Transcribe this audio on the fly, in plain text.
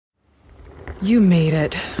You made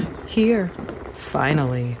it. Here.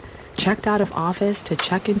 Finally. Checked out of office to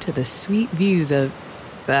check into the sweet views of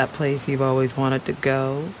that place you've always wanted to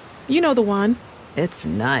go. You know the one. It's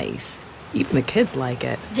nice. Even the kids like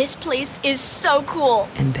it. This place is so cool.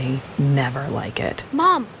 And they never like it.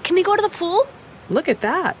 Mom, can we go to the pool? Look at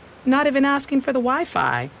that. Not even asking for the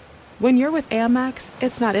Wi-Fi. When you're with Amex,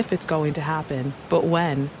 it's not if it's going to happen, but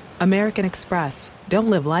when. American Express.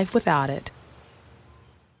 Don't live life without it.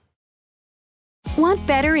 Want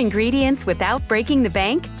better ingredients without breaking the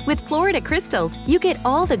bank? With Florida Crystals, you get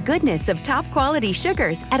all the goodness of top quality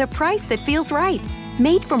sugars at a price that feels right.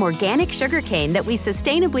 Made from organic sugarcane that we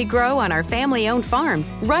sustainably grow on our family-owned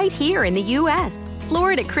farms right here in the U.S.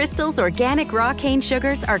 Florida Crystals organic raw cane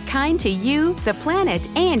sugars are kind to you, the planet,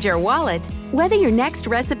 and your wallet. Whether your next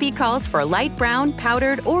recipe calls for light brown,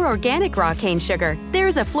 powdered, or organic raw cane sugar,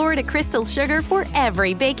 there's a Florida Crystals sugar for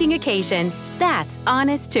every baking occasion. That's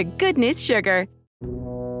honest to goodness sugar.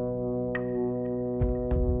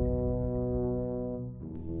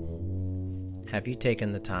 Have you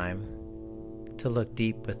taken the time to look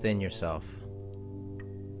deep within yourself,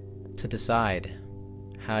 to decide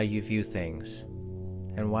how you view things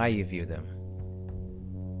and why you view them?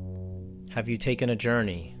 Have you taken a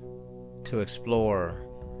journey to explore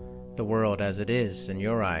the world as it is in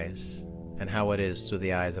your eyes and how it is through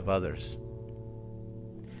the eyes of others?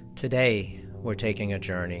 Today, we're taking a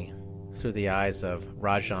journey through the eyes of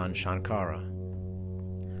Rajan Shankara.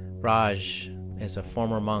 Raj is a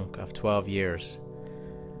former monk of 12 years,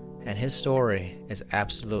 and his story is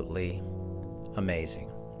absolutely amazing.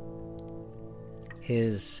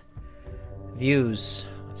 His views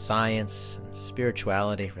on science,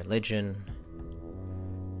 spirituality, religion,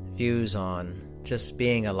 views on just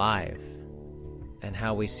being alive and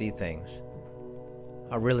how we see things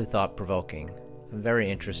are really thought-provoking and very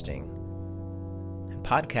interesting. And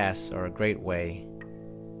podcasts are a great way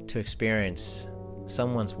to experience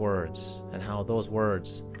someone's words and how those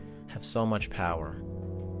words have so much power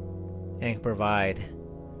and provide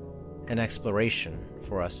an exploration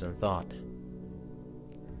for us in thought.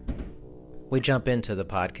 We jump into the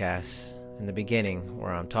podcast in the beginning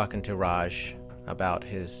where I'm talking to Raj about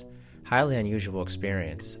his highly unusual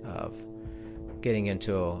experience of getting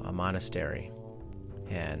into a monastery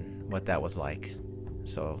and what that was like.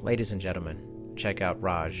 So, ladies and gentlemen, check out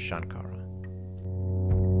Raj Shankara.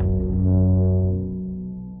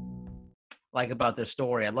 Like about their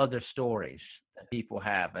story. I love their stories that people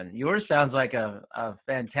have. And yours sounds like a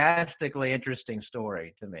fantastically interesting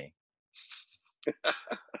story to me.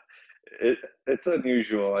 It's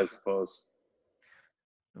unusual, I suppose.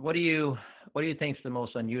 What do you think is the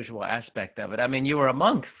most unusual aspect of it? I mean, you were a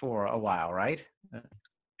monk for a while, right?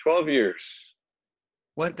 12 years.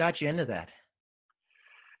 What got you into that?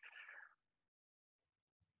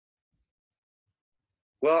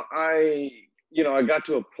 Well, I got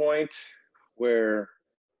to a point where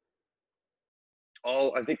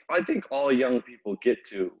I think all young people get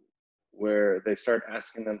to, where they start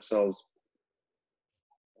asking themselves,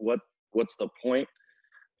 what's the point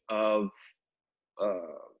of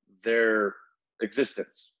their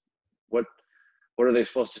existence? What are they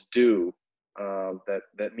supposed to do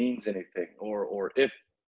that means anything, or if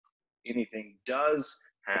anything does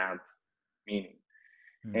have meaning?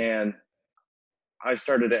 And I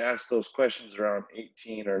started to ask those questions around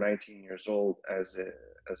 18 or 19 years old as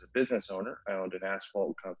a business owner. I owned an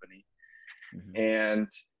asphalt company. And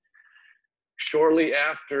shortly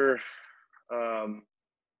after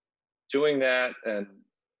doing that and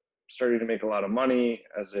starting to make a lot of money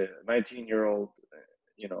as a 19-year-old,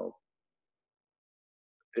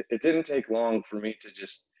 it didn't take long for me to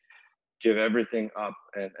just give everything up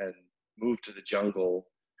and move to the jungle.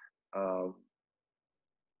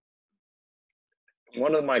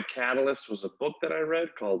 One of my catalysts was a book that I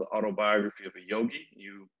read called Autobiography of a Yogi.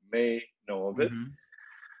 You may know of it.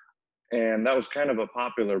 And that was kind of a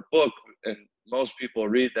popular book, and most people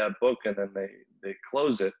read that book and then they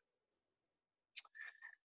close it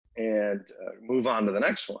and move on to the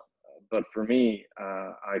next one. But for me,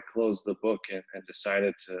 I closed the book and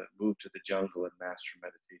decided to move to the jungle and master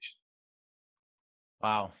meditation.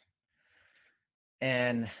 Wow.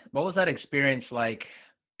 And what was that experience like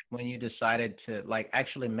when you decided to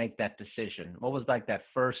actually make that decision? What was that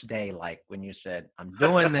first day like when you said, I'm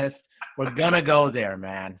doing this, we're gonna go there,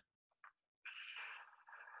 man?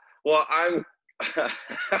 Well, I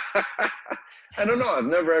don't know. I've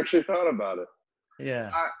never actually thought about it.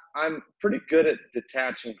 Yeah. I'm pretty good at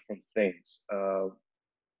detaching from things.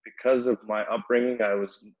 Because of my upbringing, I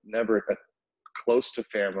was never close to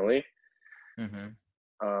family.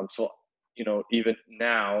 So, even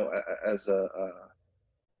now as a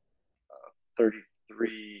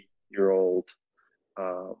 33-year-old,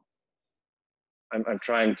 I'm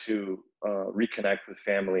trying to reconnect with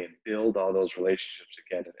family and build all those relationships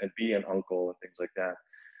again, and be an uncle and things like that.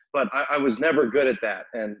 But I was never good at that,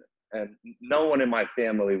 and no one in my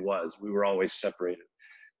family was. We were always separated.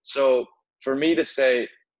 So for me to say,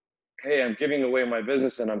 hey, I'm giving away my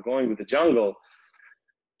business and I'm going to the jungle,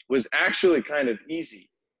 was actually kind of easy.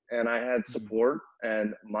 And I had support,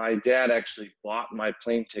 and my dad actually bought my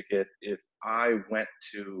plane ticket if I went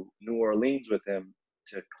to New Orleans with him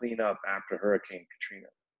to clean up after Hurricane Katrina.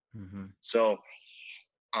 Mm-hmm. So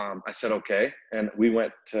I said, okay. And we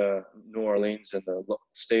went to New Orleans and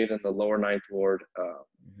stayed in the lower ninth ward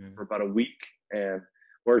for about a week, and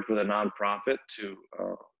worked with a nonprofit to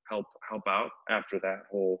help out after that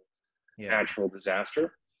whole natural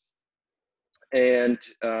disaster. And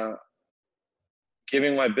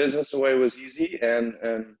giving my business away was easy.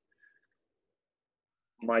 And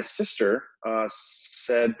my sister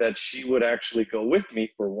said that she would actually go with me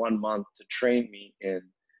for 1 month to train me in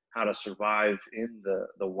how to survive in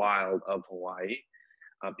the wild of Hawaii,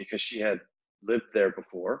 because she had lived there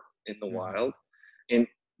before in the wild. And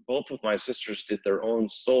both of my sisters did their own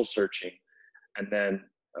soul searching, and then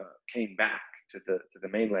came back to the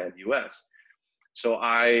mainland U.S. So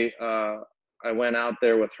I went out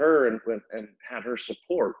there with her and had her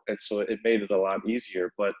support, and so it made it a lot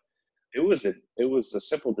easier. But it was a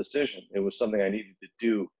simple decision. It was something I needed to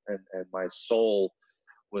do, and my soul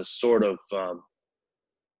was sort of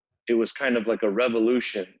it was kind of like a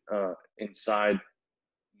revolution inside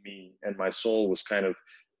me, and my soul was kind of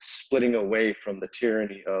splitting away from the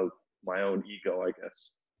tyranny of my own ego, I guess.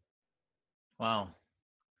 Wow.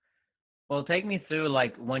 Well, take me through,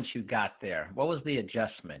 like, once you got there, what was the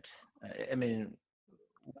adjustment? I mean,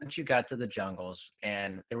 once you got to the jungles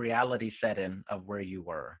and the reality set in of where you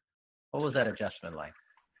were, what was that adjustment like?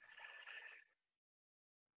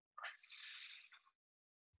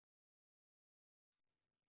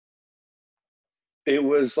 It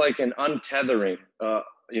was like an untethering,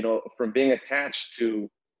 from being attached to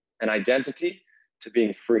an identity to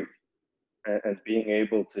being free, and being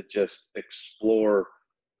able to just explore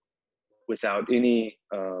without any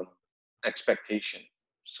expectation.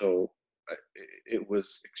 So it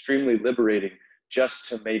was extremely liberating just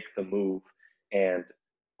to make the move and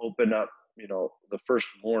open up, the first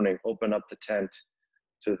morning, open up the tent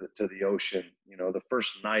to the ocean. The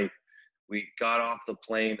first night we got off the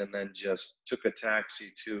plane and then just took a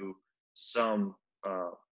taxi to some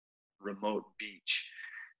remote beach,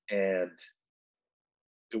 and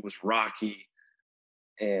it was rocky,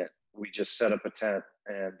 and we just set up a tent.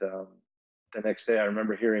 And the next day I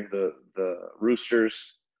remember hearing the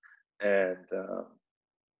roosters, and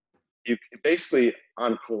you basically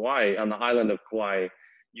on Kauai, on the island of Kauai,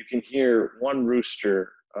 you can hear one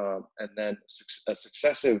rooster, and then a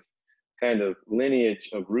successive kind of lineage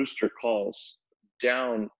of rooster calls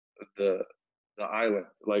down the island.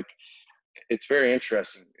 Like, it's very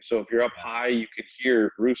interesting. So if you're up high, you could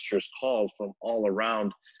hear roosters call from all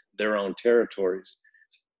around their own territories.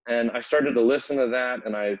 And I started to listen to that,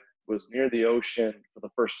 and I was near the ocean for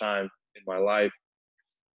the first time in my life.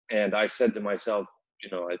 And I said to myself,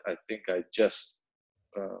 I think I just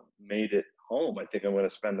made it home. I think I'm going to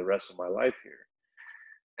spend the rest of my life here.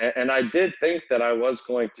 And I did think that I was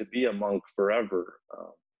going to be a monk forever,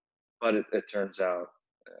 but it turns out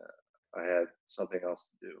I had something else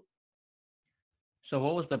to do. So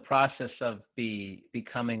what was the process of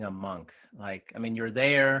becoming a monk? Like, I mean, you're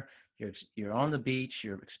there, you're on the beach,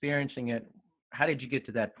 you're experiencing it. How did you get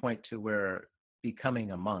to that point to where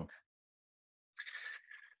becoming a monk?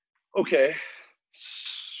 Okay.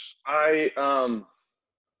 I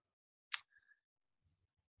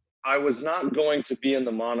was not going to be in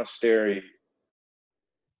the monastery.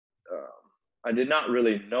 I did not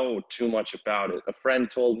really know too much about it. A friend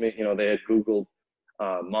told me, they had Googled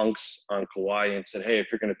monks on Kauai and said, hey,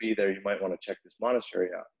 if you're going to be there, you might want to check this monastery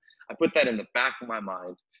out. I put that in the back of my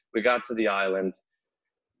mind. We got to the island.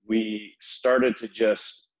 We started to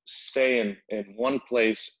just stay in one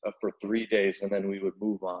place for 3 days, and then we would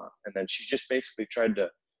move on. And then she just basically tried to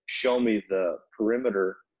show me the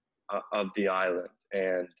perimeter of the island,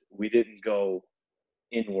 and we didn't go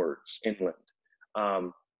inland.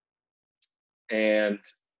 And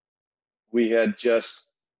we had just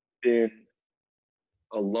been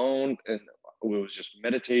alone, and it was just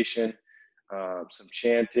meditation, some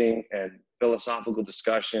chanting and philosophical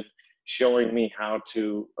discussion, showing me how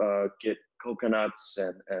to get coconuts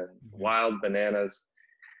and wild bananas.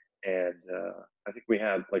 And I think we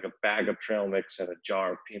had like a bag of trail mix and a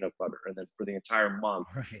jar of peanut butter. And then for the entire month,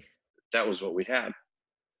 that was what we had.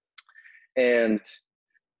 And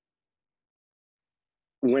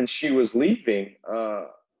when she was leaving,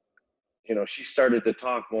 she started to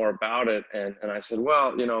talk more about it. And I said,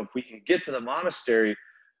 well, if we can get to the monastery,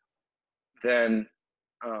 then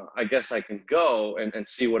I guess I can go and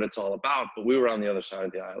see what it's all about. But we were on the other side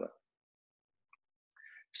of the island.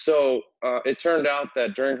 So it turned out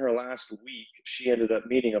that during her last week, she ended up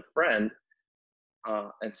meeting a friend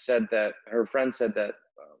and said that her friend said that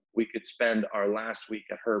we could spend our last week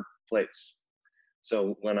at her place.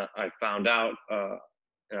 So when I found out,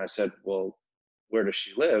 and I said, well, where does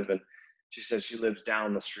she live? And she said she lives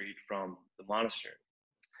down the street from the monastery.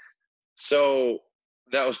 So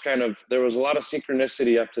that was there was a lot of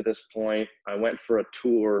synchronicity up to this point. I went for a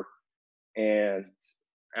tour, and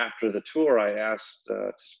after the tour, I asked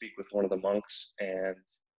to speak with one of the monks, and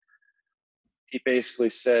he basically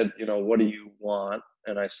said, what do you want?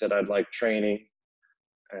 And I said, I'd like training.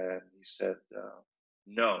 And he said,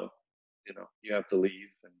 no, you have to leave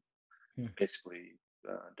and basically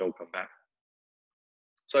don't come back.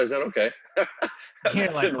 So I said, okay. That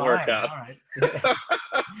Like, didn't work fine, out. all right.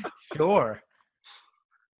 Sure.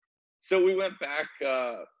 So we went back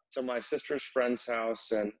to my sister's friend's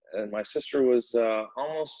house, and my sister was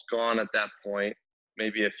almost gone at that point,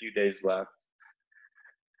 maybe a few days left.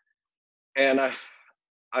 And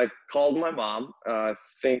I called my mom. I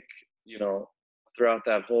think, throughout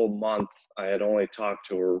that whole month, I had only talked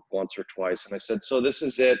to her once or twice. And I said, so this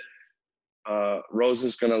is it. Rose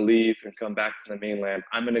is going to leave and come back to the mainland.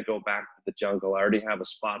 I'm going to go back to the jungle. I already have a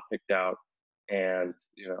spot picked out, and,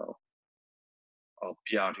 I'll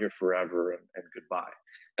be out here forever and goodbye.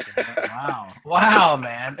 Wow,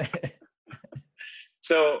 man.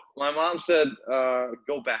 So my mom said,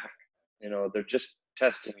 go back. They're just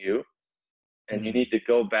testing you, and you need to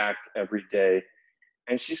go back every day.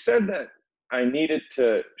 And she said that I needed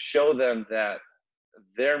to show them that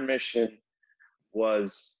their mission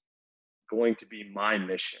was going to be my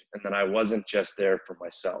mission, and that I wasn't just there for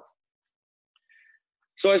myself.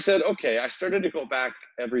 So I said, okay. I started to go back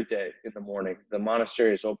every day in the morning. The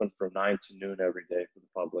monastery is open from 9 to noon every day for the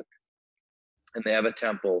public, and they have a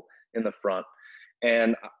temple in the front.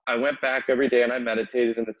 And I went back every day, and I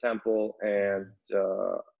meditated in the temple, and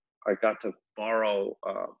I got to borrow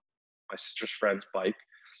my sister's friend's bike.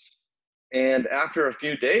 And after a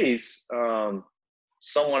few days,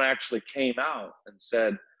 someone actually came out and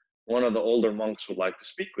said, one of the older monks would like to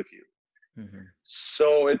speak with you. Mm-hmm.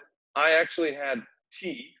 So I actually had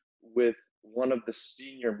tea with one of the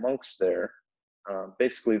senior monks there,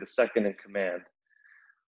 basically the second in command.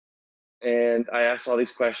 And I asked all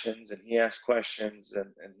these questions, and he asked questions,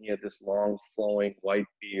 and he had this long flowing white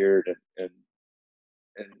beard, and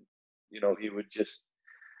he would just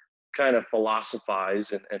kind of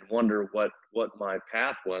philosophize and wonder what my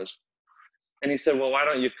path was. And he said, well, why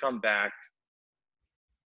don't you come back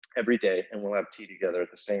every day and we'll have tea together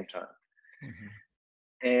at the same time.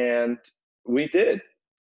 Mm-hmm. And we did.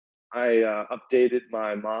 I updated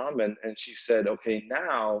my mom, and she said, okay,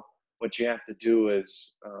 now what you have to do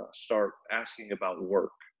is start asking about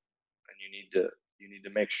work. And you need to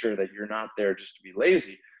make sure that you're not there just to be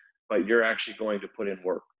lazy, but you're actually going to put in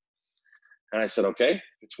work. And I said, okay,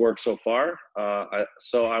 it's worked so far.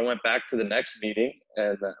 So I went back to the next meeting,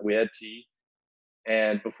 and we had tea.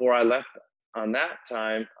 And before I left on that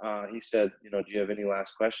time, he said, do you have any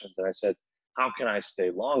last questions? And I said, how can I stay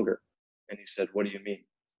longer? And he said, what do you mean?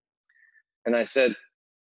 And I said,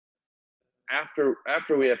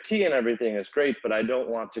 after we have tea and everything is great, but I don't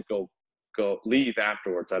want to go leave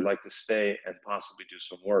afterwards. I'd like to stay and possibly do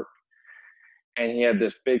some work. And he had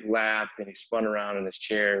this big laugh, and he spun around in his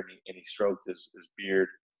chair, and he stroked his beard.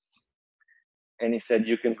 And he said,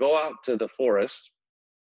 you can go out to the forest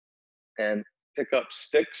and pick up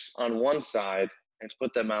sticks on one side and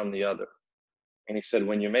put them on the other. And he said,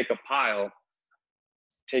 when you make a pile,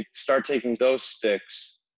 start taking those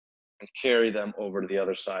sticks and carry them over to the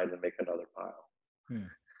other side and make another pile.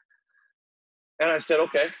 And I said,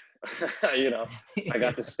 okay. I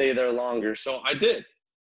got to stay there longer. So I did.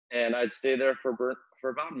 And I'd stay there for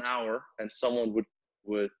about an hour, and someone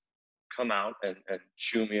would come out and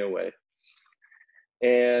shoo me away.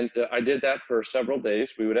 And I did that for several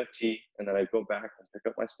days. We would have tea, and then I'd go back and pick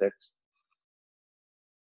up my sticks.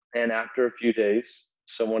 And after a few days,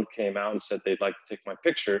 someone came out and said they'd like to take my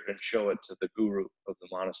picture and show it to the guru of the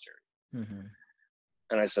monastery. Mm-hmm.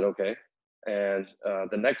 And I said, okay. And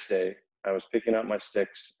the next day, I was picking up my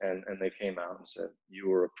sticks, and they came out and said, you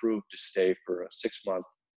were approved to stay for a 6-month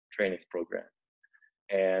training program.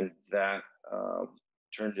 And that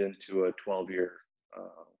turned into a 12-year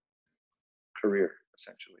career,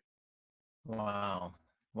 essentially. Wow.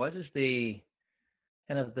 What is the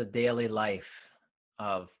kind of the daily life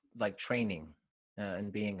of like training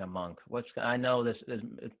and being a monk? I know this is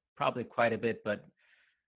probably quite a bit, but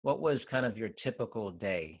what was kind of your typical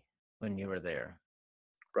day when you were there?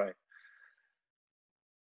 Right.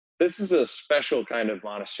 This is a special kind of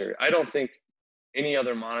monastery. I don't think any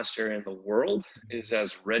other monastery in the world is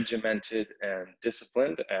as regimented and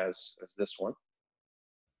disciplined as this one.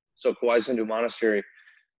 So Kauai Zindu Monastery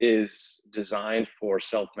is designed for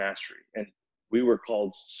self-mastery, and we were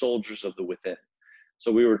called soldiers of the within.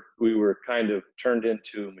 So we were kind of turned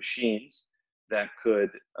into machines that could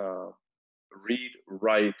read,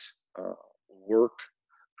 write, work,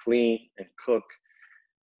 clean, and cook,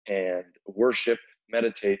 and worship,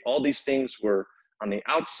 meditate. All these things were on the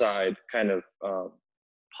outside kind of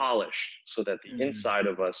polished, so that the inside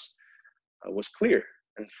of us was clear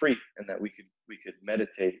and free, and that we could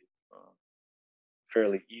meditate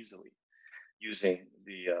fairly easily using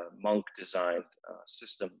the monk designed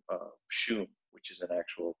system of Shum, which is an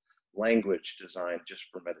actual language designed just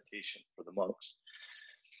for meditation for the monks.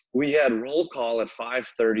 We had roll call at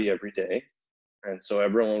 5:30 every day, and so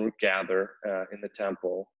everyone would gather in the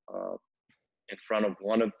temple in front of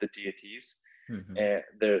one of the deities. And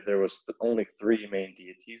there was only three main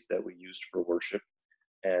deities that we used for worship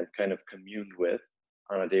and kind of communed with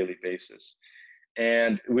on a daily basis.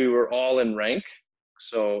 And we were all in rank,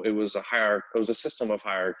 so it was a hierarchy. It was a system of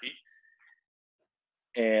hierarchy.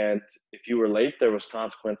 And if you were late, there was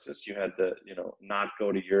consequences. You had to, not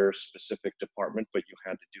go to your specific department, but you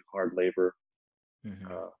had to do hard labor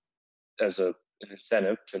as an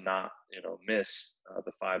incentive to not, miss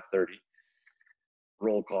the 5:30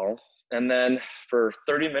 roll call. And then for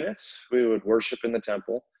 30 minutes, we would worship in the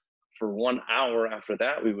temple. For 1 hour after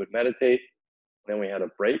that, we would meditate. Then we had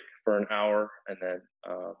a break for an hour, and then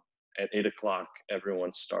at 8 o'clock,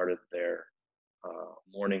 everyone started their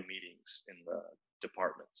morning meetings in the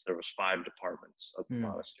departments. There was 5 departments of the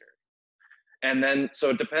monastery. And then, so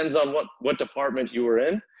it depends on what department you were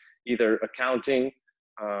in, either accounting,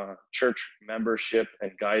 church membership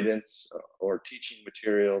and guidance, or teaching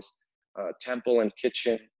materials, temple and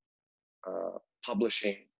kitchen,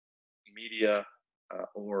 publishing, media,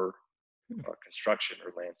 or construction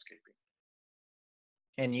or landscaping.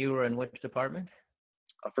 And you were in which department?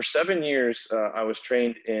 For 7 years, I was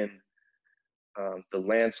trained in the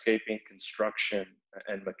landscaping, construction,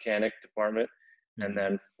 and mechanic department. And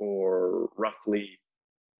then for roughly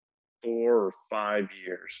 4 or 5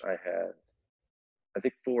 years, I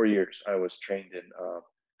think 4 years, I was trained in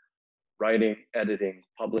writing, editing,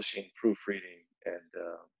 publishing, proofreading, and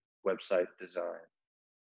website design.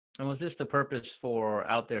 And was this the purpose for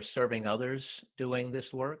out there serving others doing this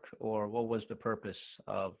work? Or what was the purpose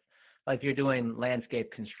of, like, you're doing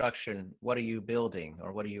landscape construction, what are you building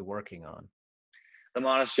or what are you working on? The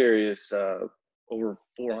monastery is over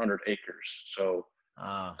 400 acres. So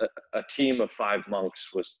a team of 5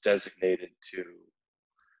 monks was designated to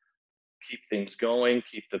keep things going,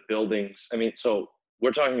 keep the buildings. I mean, so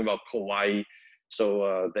we're talking about Kauai.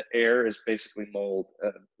 So the air is basically mold.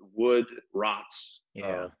 Wood rots in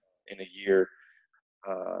a year.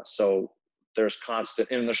 So there's constant,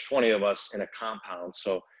 and there's 20 of us in a compound.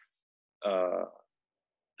 So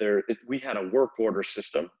we had a work order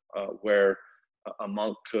system where a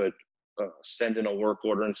monk could send in a work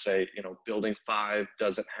order and say, building 5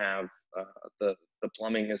 doesn't have the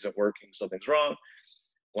plumbing isn't working, something's wrong.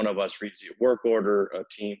 One of us reads the work order. A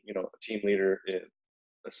team leader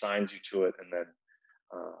assigns you to it, and then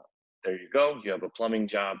there you go. You have a plumbing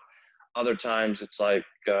job. Other times it's like,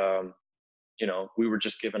 we were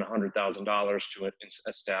just given $100,000 to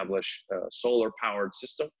establish a solar powered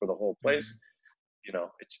system for the whole place.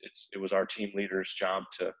 It was our team leader's job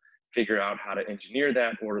to figure out how to engineer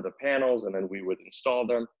that, order the panels, and then we would install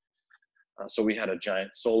them. So we had a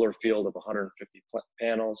giant solar field of 150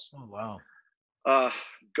 panels. Oh, wow.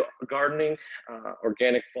 Gardening,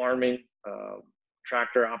 organic farming,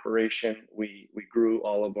 tractor operation. We grew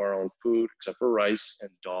all of our own food except for rice and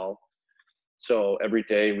dal. So every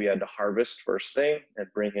day we had to harvest first thing and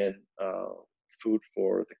bring in food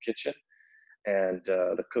for the kitchen. And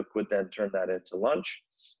the cook would then turn that into lunch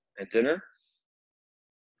and dinner.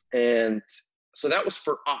 And so that was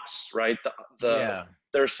for us, right? There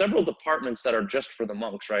are several departments that are just for the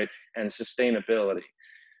monks, right? And sustainability.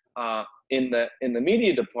 In the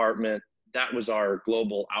media department, that was our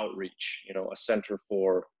global outreach, a center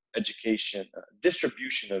for education,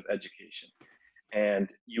 distribution of education.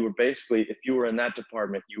 And you were basically, if you were in that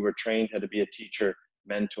department, you were trained how to be a teacher,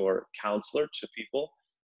 mentor, counselor to people.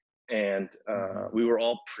 And we were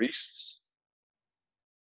all priests.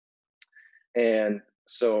 And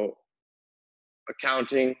so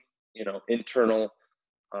accounting, internal,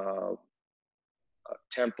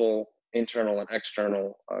 temple, internal and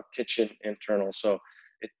external, kitchen, internal. So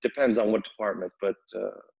it depends on what department, but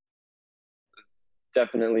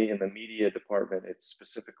definitely in the media department, it's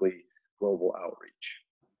specifically global outreach.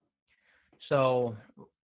 So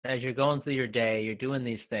as you're going through your day, you're doing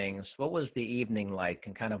these things. What was the evening like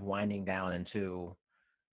and kind of winding down into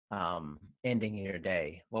ending your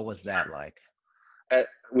day? What was that like?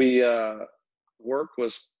 We work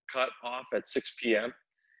was cut off at 6 p.m.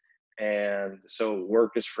 and so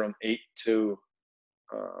work is from 8 to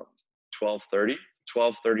 12:30.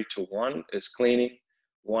 12:30 to 1 is cleaning.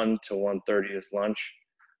 1 to 1:30 is lunch.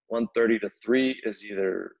 1:30 to 3 is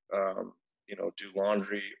either do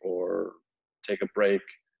laundry or take a break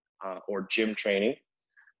or gym training.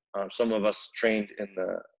 Some of us trained in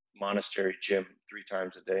the monastery gym 3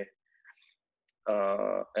 times a day.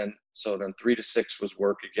 And so then 3 to 6 was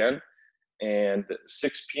work again. And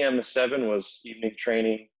 6 p.m. to 7 was evening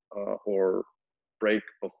training or break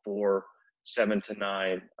before 7 to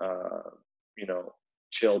 9,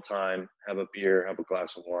 chill time, have a beer, have a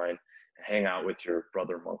glass of wine, and hang out with your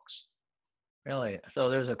brother monks. Really? So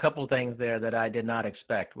there's a couple things there that I did not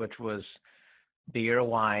expect, which was beer,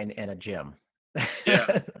 wine, and a gym.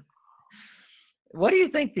 Yeah. What do you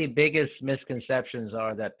think the biggest misconceptions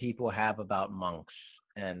are that people have about monks?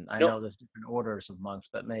 And I know there's different orders of monks,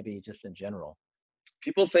 but maybe just in general.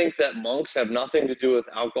 People think that monks have nothing to do with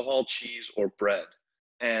alcohol, cheese, or bread.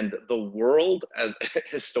 And the world, as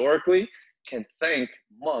historically, can thank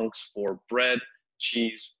monks for bread,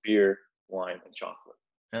 cheese, beer, wine, and chocolate.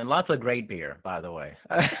 And lots of great beer, by the way.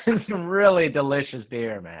 Some really delicious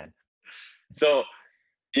beer, man. So,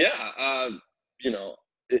 yeah,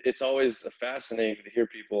 it's always fascinating to hear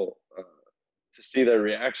people, to see their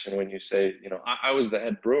reaction when you say, I was the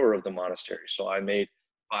head brewer of the monastery, so I made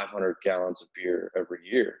 500 gallons of beer every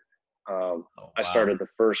year. Wow. I started the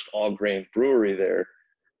first all-grain brewery there,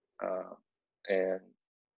 and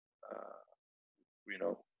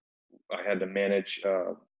I had to manage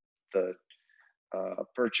the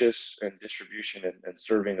purchase and distribution and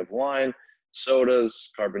serving of wine,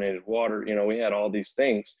 sodas, carbonated water. We had all these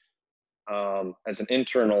things as an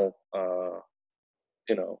internal.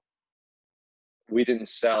 We didn't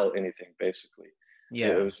sell anything basically. Yeah.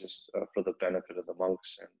 It was just for the benefit of the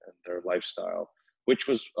monks and their lifestyle, which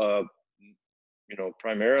was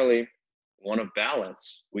primarily one of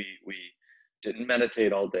balance. We didn't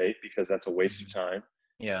meditate all day because that's a waste of time.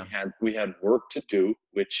 Yeah. We had work to do,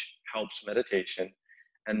 which helps meditation.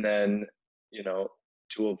 And then,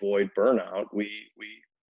 to avoid burnout, we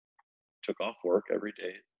took off work every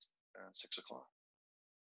day at 6 o'clock.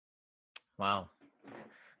 Wow.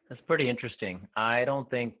 That's pretty interesting. I don't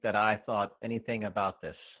think that I thought anything about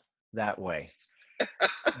this that way.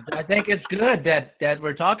 I think it's good that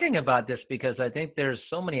we're talking about this because I think there's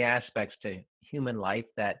so many aspects to human life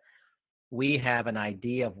that we have an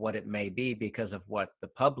idea of what it may be because of what the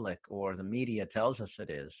public or the media tells us it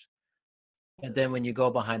is. And then when you go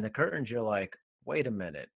behind the curtains, you're like, wait a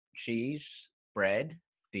minute, cheese, bread,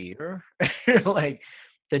 beer, like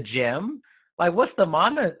the gym. Like, what's the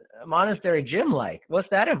monastery gym like? What's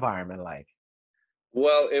that environment like?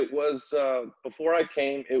 Well, it was, before I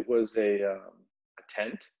came, it was a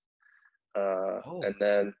tent and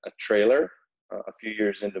then a trailer a few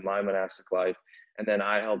years into my monastic life. And then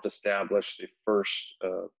I helped establish the first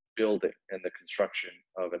building and the construction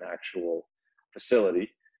of an actual facility.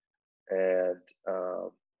 And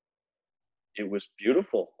it was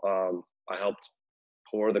beautiful. I helped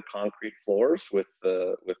pour the concrete floors with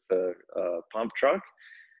the pump truck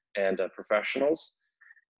and professionals.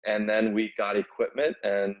 And then we got equipment,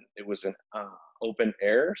 and it was an open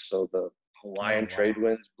air, so the Hawaiian trade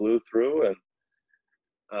winds blew through, and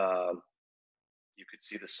you could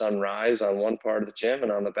see the sunrise on one part of the gym,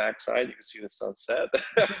 and on the backside you could see the sunset.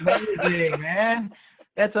 That's amazing, man.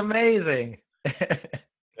 That's amazing.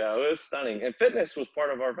 Yeah, it was stunning. And fitness was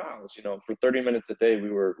part of our vows. For 30 minutes a day, we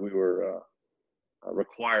were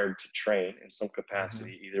required to train in some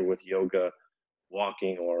capacity, either with yoga,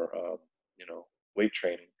 walking, or weight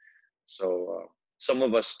training. So some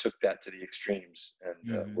of us took that to the extremes,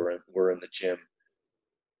 and we're in the gym.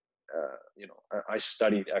 I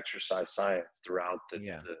studied exercise science throughout the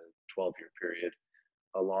 12-year period,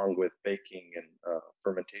 along with baking and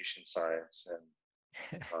fermentation science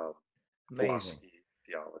and philosophy,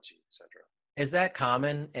 theology, etc. Is that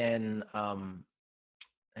common in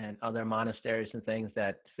other monasteries and things,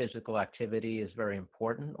 that physical activity is very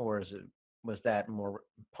important, or was that more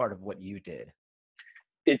part of what you did?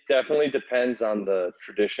 It definitely depends on the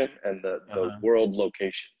tradition and the world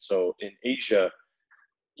location. So in Asia,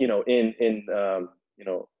 in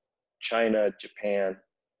China, Japan,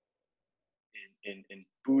 in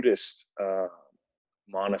Buddhist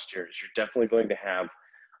monasteries, you're definitely going to have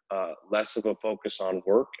less of a focus on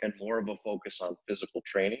work and more of a focus on physical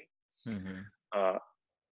training. Mm-hmm. Uh,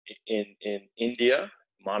 in India,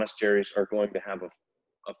 monasteries are going to have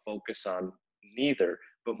a focus on neither,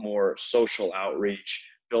 but more social outreach,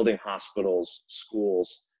 building hospitals,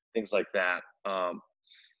 schools, things like that,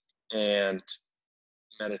 and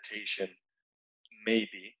meditation,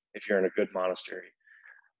 maybe if you're in a good monastery.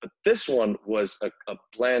 But this one was a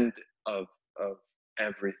blend of of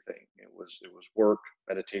everything. It was work,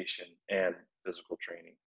 meditation, and physical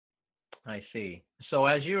training. I see. So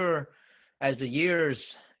as the years,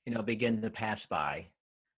 begin to pass by,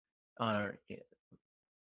 uh,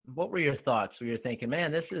 what were your thoughts? Were you thinking,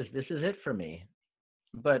 man, this is it for me?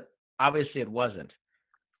 But obviously it wasn't.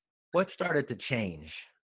 What started to change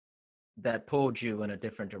that pulled you in a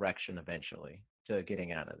different direction eventually to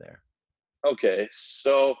getting out of there? Okay,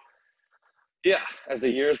 so yeah, as the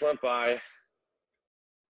years went by,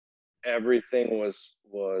 everything was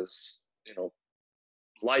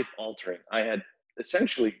life altering. I had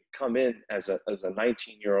essentially come in as a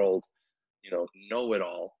 19-year-old, know it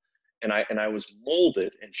all, and I was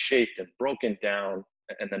molded and shaped and broken down,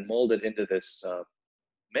 and then molded into this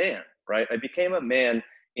man. Right, I became a man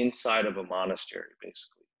inside of a monastery,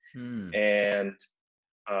 basically, Hmm. and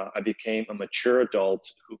I became a mature adult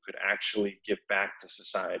who could actually give back to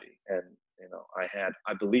society. And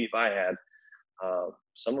I believe I had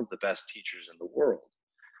some of the best teachers in the world.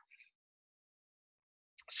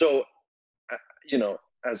 So, uh,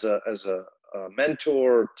 as a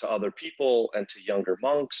mentor to other people and to younger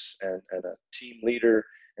monks, and a team leader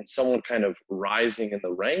and someone kind of rising in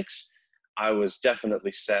the ranks, I was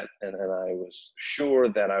definitely set, and I was sure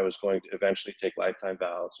that I was going to eventually take lifetime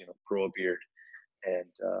vows, grow a beard, and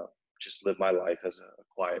just live my life as a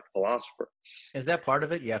quiet philosopher. Is that part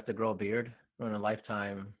of it? You have to grow a beard in a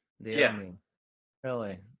lifetime deal? I Yeah, mean,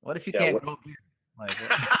 really? What if you yeah. can't grow a beard? Like,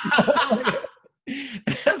 what?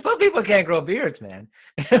 Some people can't grow beards, man.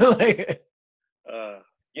 Like, uh,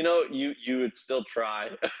 you would still try.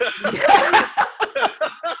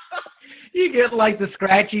 you get like the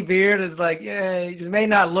scratchy beard. It's like, yeah, it may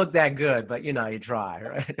not look that good, but you try,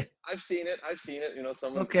 right? I've seen it.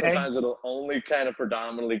 Okay, Sometimes it'll only kind of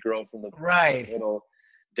predominantly grow from the right. middle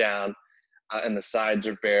down, and the sides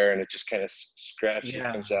are bare, and it just kind of scratchy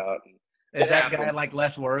Yeah. comes out. And Is it that guy happens. like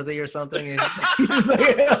less worthy or something?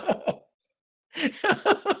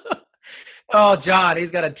 Oh, John, he's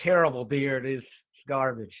got a terrible beard. He's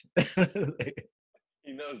garbage.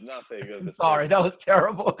 He knows nothing of this Sorry, person. that was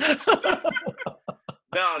terrible.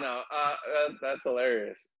 No, no, that's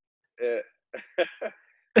hilarious. Uh,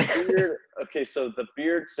 beard. Okay, so the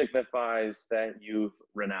beard signifies that you've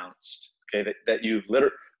renounced. Okay, that you've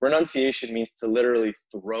renunciation means to literally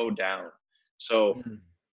throw down. So Mm,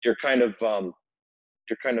 you're kind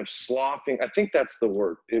of sloughing. I think that's the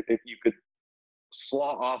word. If you could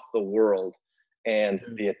slough off the world and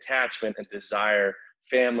mm. the attachment and desire,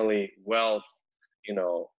 family, wealth, you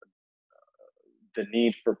know, the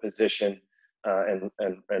need for position,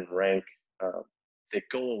 and rank, uh, they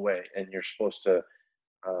go away, and you're supposed to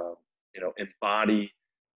embody.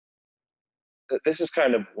 This is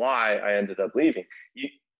kind of why I ended up leaving. You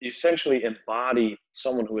essentially embody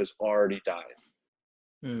someone who has already died,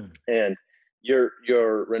 Mm. and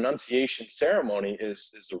your renunciation ceremony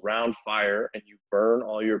is around fire, and you burn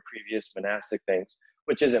all your previous monastic things,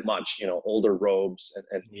 which isn't much, older robes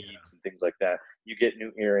and Yeah. beads and things like that. You get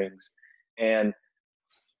new earrings, and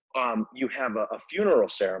you have a funeral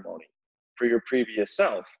ceremony for your previous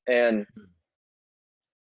self. And Mm.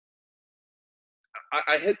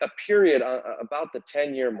 I hit a period about the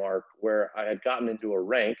 10-year mark where I had gotten into a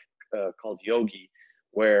rank called yogi,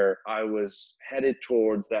 where I was headed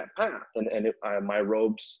towards that path. And my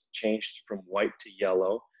robes changed from white to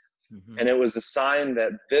yellow. Mhm. And it was a sign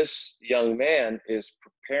that this young man is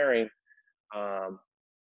preparing um,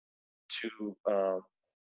 to,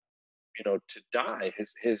 to die.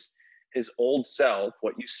 His old self,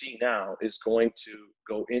 what you see now, is going to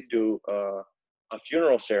go into a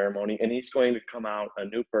funeral ceremony, and he's going to come out a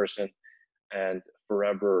new person and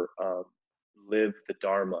forever live the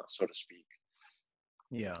Dharma, so to speak.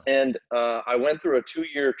 Yeah. And I went through a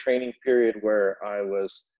 2-year training period where I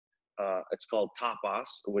was, it's called tapas,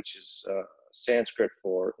 which is Sanskrit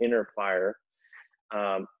for inner fire.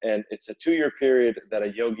 And it's a 2-year period that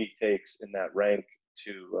a yogi takes in that rank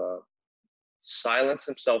to silence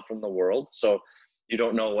himself from the world. So you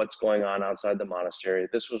don't know what's going on outside the monastery.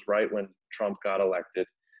 This was right when Trump got elected.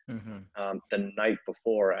 Mhm. The night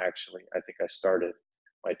before, actually, I think I started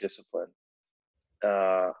my discipline.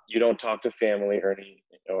 You don't talk to family or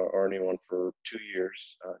anyone for 2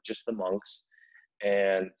 years, just the monks,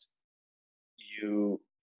 and you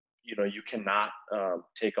you cannot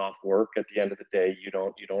take off work at the end of the day. You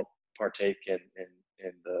don't partake in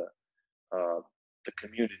the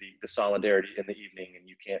community, the solidarity in the evening, and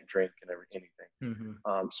you can't drink and anything.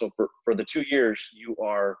 So for the 2 years, you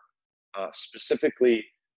are specifically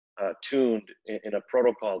tuned in a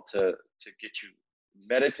protocol to get you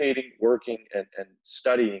meditating, working, and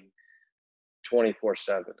studying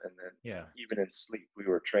 24/7. And then Yeah. even in sleep, we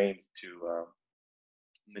were trained to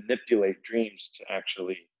manipulate dreams to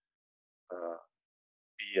actually uh,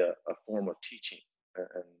 be a form of teaching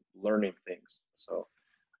and learning things. So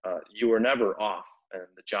you were never off, and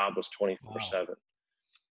the job was 24/7.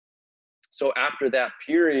 So after that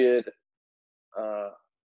period, uh,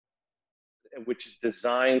 which is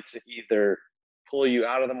designed to either pull you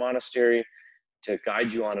out of the monastery, to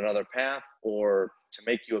guide you on another path, or to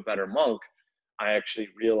make you a better monk, I actually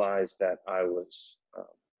realized that I was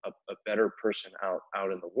a better person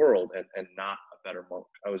out in the world, and not a better monk.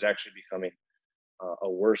 I was actually becoming a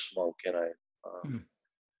worse monk, and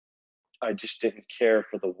I just didn't care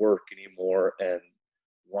for the work anymore, and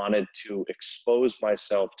wanted to expose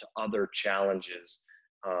myself to other challenges.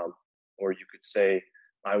 Or you could say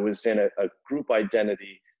I was in a group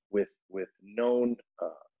identity with known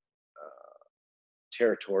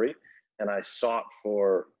territory, and I sought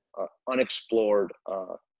for a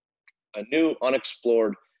new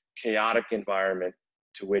unexplored chaotic environment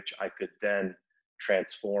to which I could then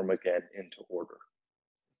transform again into order.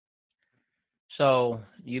 So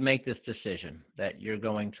you make this decision that you're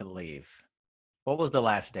going to leave. What was the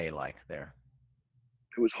last day like there?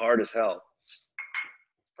 It was hard as hell.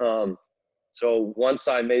 So once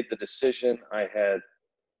I made the decision, I had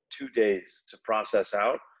 2 days to process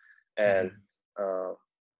out and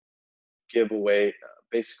give away,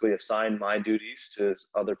 basically assign my duties to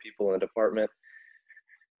other people in the department,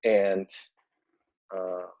 and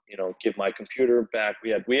give my computer back. We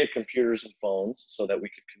had computers and phones so that we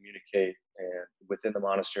could communicate and within the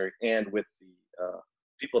monastery and with the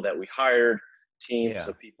people that we hired, teams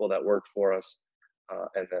of people that worked for us,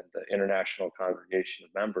 and then the international congregation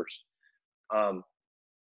of members.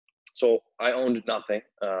 So I owned nothing.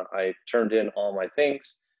 I turned in all my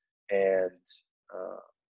things, and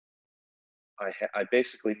I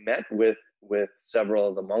basically met with several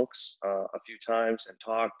of the monks a few times and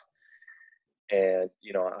talked. And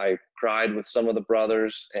I cried with some of the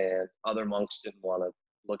brothers, and other monks didn't want to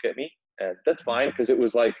look at me, and that's fine, because it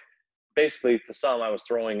was like basically to some I was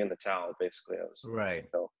throwing in the towel. Basically, I was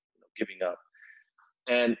giving up.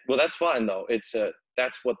 And well, that's fine though.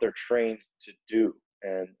 That's what they're trained to do,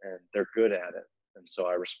 and they're good at it, and so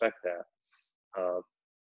I respect that.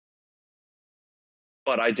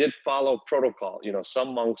 But I did follow protocol.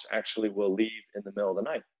 Some monks actually will leave in the middle of the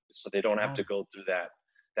night, so they don't have to go through that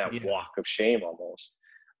walk of shame almost.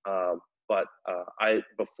 But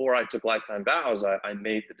before I took lifetime vows, I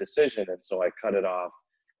made the decision, and so I cut it off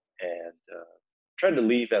and tried to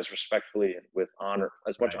leave as respectfully and with honor,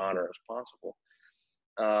 as much honor as possible.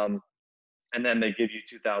 And then they give you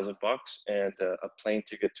 $2,000 and a plane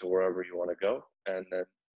ticket to wherever you want to go, and then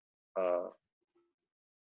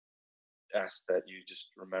ask that you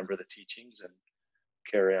just remember the teachings and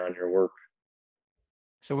carry on your work.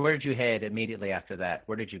 So where did you head immediately after that?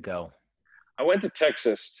 Where did you go? I went to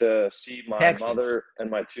Texas to see my mother and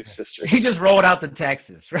my two sisters. He just rolled out to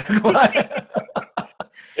Texas.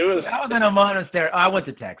 It was. I was in a monastery. I went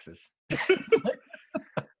to Texas.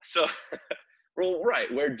 So, well, right.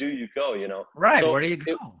 Where do you go? Right. So where do you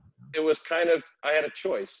go? It was kind of. I had a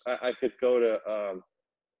choice. I could go to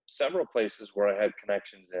several places where I had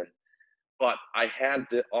connections in, but I had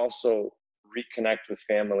to also reconnect with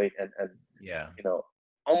family and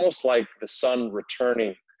almost like the son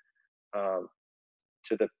returning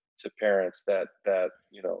to parents that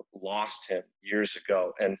lost him years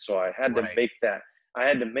ago, and so I had to make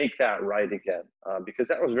that right again, because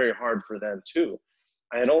that was very hard for them too.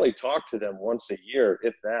 I had only talked to them once a year,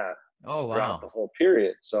 if that, throughout the whole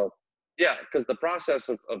period. So yeah, because the process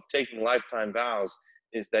of taking lifetime vows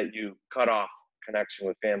is that you cut off connection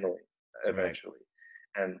with family eventually,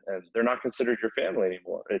 and they're not considered your family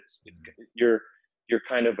anymore. You're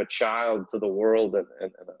kind of a child to the world,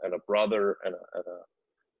 and a brother, and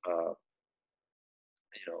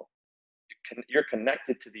you're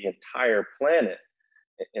connected to the entire planet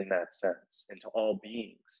in that sense, and to all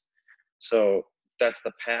beings. So that's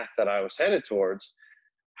the path that I was headed towards.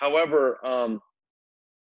 However,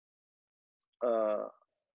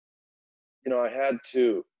 I had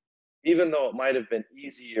to even though it might have been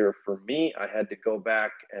easier for me, I had to go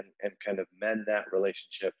back and kind of mend that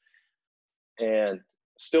relationship, and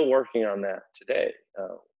still working on that today.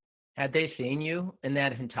 Had they seen you in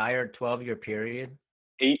that entire 12-year period?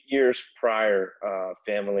 8 years prior,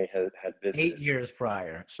 family had visited. 8 years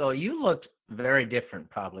prior. So you looked very different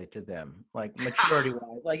probably to them, like maturity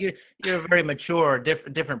wise. Like you're a very mature,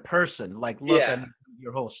 different person. Like look, I Yeah. mean,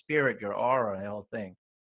 your whole spirit, your aura, and the whole thing.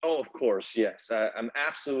 Oh, of course, yes. I'm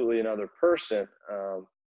absolutely another person.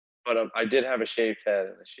 But I did have a shaved head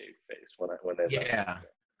and a shaved face when they left. Yeah.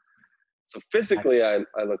 So physically, I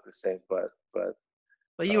look the same, but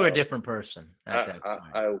But you were a different person at I, that I,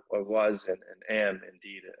 point. I was and am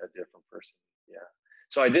indeed a different person. Yeah.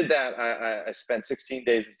 So I did that. I spent 16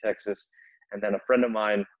 days in Texas, and then a friend of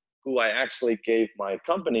mine who I actually gave my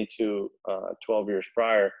company to 12 years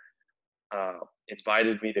prior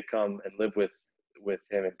invited me to come and live with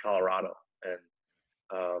him in Colorado. And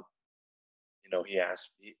he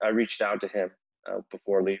asked me. I reached out to him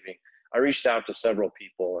before leaving. I reached out to several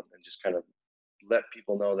people and just kind of let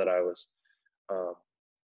people know that I was um,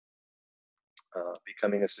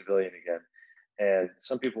 becoming a civilian again. And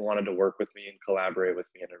some people wanted to work with me and collaborate with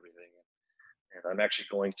me and everything. And I'm actually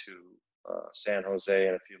going to San Jose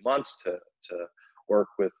in a few months to work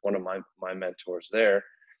with one of my mentors there.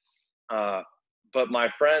 But my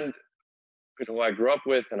friend who I grew up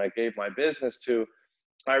with and I gave my business to,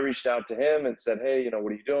 I reached out to him and said, hey,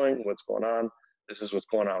 what are you doing? What's going on? This is what's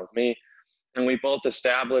going on with me. And we both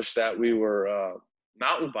established that we were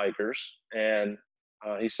mountain bikers. And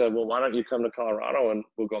he said, well, why don't you come to Colorado and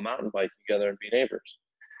we'll go mountain biking together and be neighbors?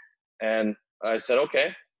 And I said,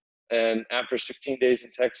 okay. And after 16 days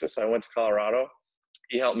in Texas, I went to Colorado.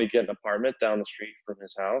 He helped me get an apartment down the street from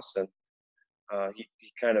his house. And he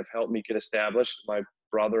kind of helped me get established. My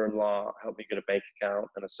brother-in-law helped me get a bank account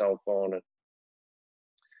and a cell phone. And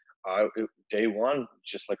day one,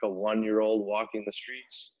 just like a 1-year-old walking the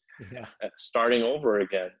streets, starting over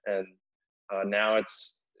again. And now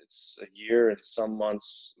it's a year and some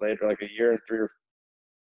months later, like a year and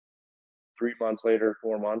 3 months later,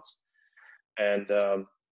 4 months. And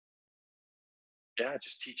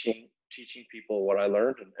just teaching people what I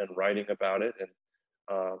learned and writing about it and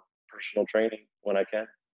personal training when I can.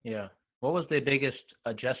 Yeah. What was the biggest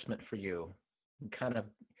adjustment for you? Kind of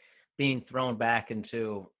being thrown back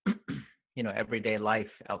into, everyday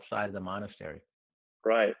life outside of the monastery.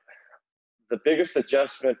 Right. The biggest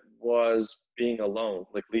adjustment was being alone,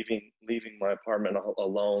 like leaving my apartment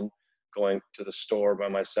alone, going to the store by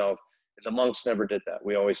myself. The monks never did that.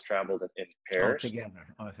 We always traveled in pairs. Oh,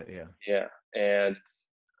 together. Oh, yeah. Yeah. And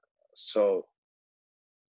so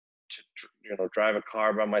to drive a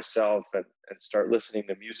car by myself and start listening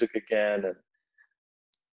to music again, and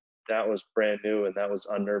that was brand new and that was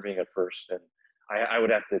unnerving at first. And I would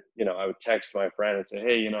have to, I would text my friend and say,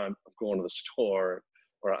 hey, I'm going to the store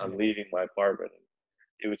or I'm leaving my apartment. And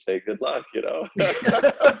he would say, good luck, I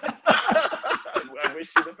wish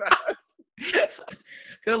you the best.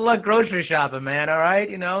 Good luck grocery shopping, man. All right.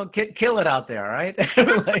 Kill it out there. All right.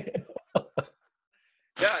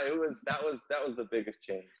 Yeah, that was the biggest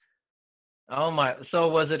change. Oh my! So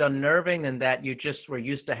was it unnerving in that you just were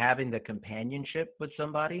used to having the companionship with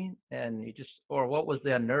somebody, and or what was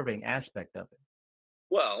the unnerving aspect of it?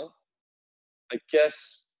 Well, I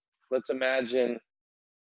guess let's imagine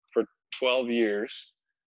for 12 years,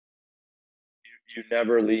 you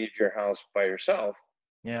never leave your house by yourself.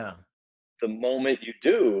 Yeah. The moment you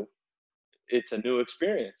do, it's a new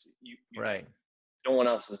experience. Right. No one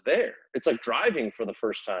else is there. It's like driving for the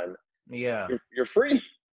first time. Yeah. You're free.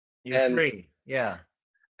 You're free. Yeah.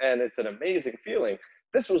 And it's an amazing feeling.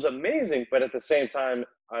 This was amazing, but at the same time,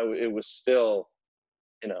 it was still,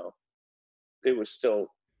 it was still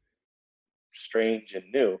strange and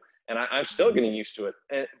new. And I'm still getting used to it.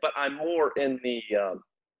 But I'm more in the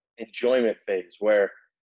enjoyment phase, where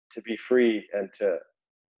to be free and to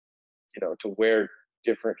wear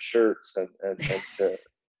different shirts and to,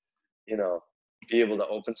 be able to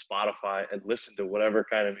open Spotify and listen to whatever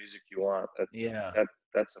kind of music you want.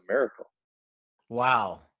 That's a miracle.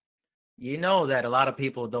 Wow. You know that a lot of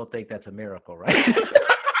people don't think that's a miracle, right?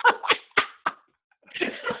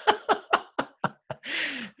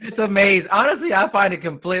 It's amazing. Honestly, I find it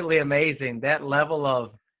completely amazing. That level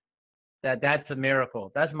of that's a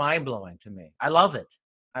miracle. That's mind blowing to me. I love it.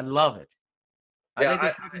 I love it. I think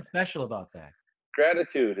there's something special about that.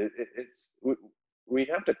 Gratitude. We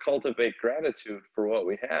have to cultivate gratitude for what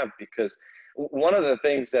we have, because one of the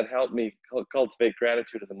things that helped me cultivate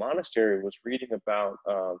gratitude in the monastery was reading about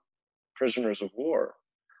prisoners of war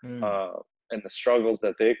and the struggles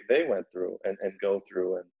that they went through and go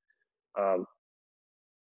through. And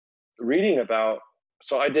reading about,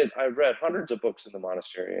 I read hundreds of books in the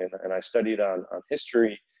monastery, and I studied on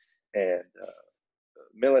history and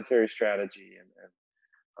military strategy and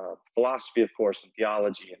philosophy, of course, and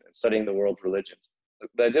theology, and studying the world's religions.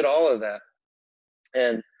 I did all of that.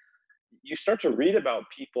 And you start to read about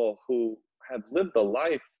people who have lived a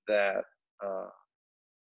life that,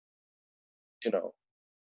 you know,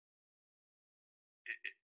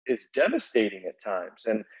 is devastating at times.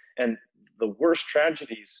 And the worst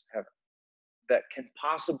tragedies that can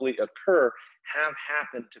possibly occur have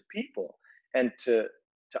happened to people. And to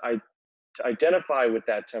identify with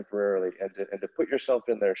that temporarily and to put yourself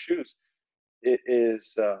in their shoes, it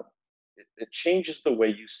changes the way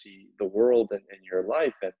you see the world and your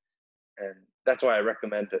life. And that's why I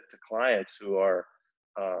recommend it to clients who are,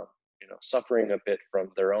 suffering a bit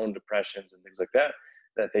from their own depressions and things like that,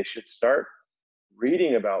 that they should start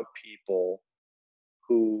reading about people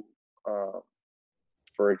who,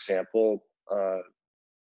 for example,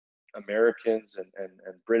 Americans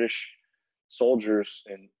and British soldiers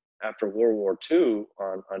after World War II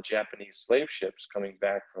on Japanese slave ships coming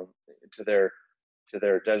back to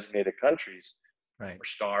their designated countries, Right. were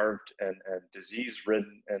starved and disease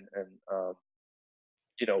ridden, and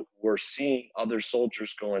we're seeing other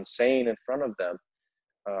soldiers go insane in front of them,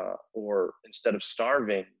 or instead of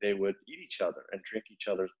starving, they would eat each other and drink each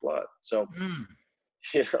other's blood. So,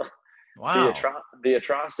 Wow. the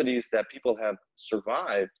atrocities that people have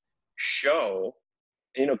survived show,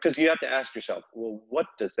 because you have to ask yourself, well, what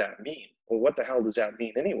does that mean? Well, what the hell does that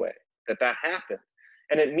mean anyway, that happened?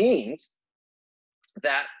 And it means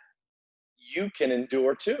that you can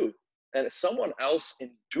endure too. And if someone else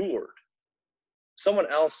endured, someone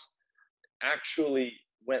else actually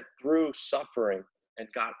went through suffering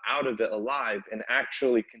and got out of it alive and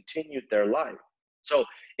actually continued their life. So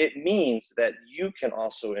it means that you can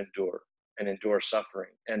also endure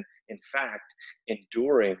suffering. And in fact,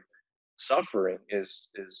 enduring suffering is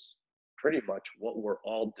pretty much what we're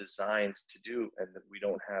all designed to do, and that we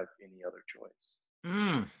don't have any other choice.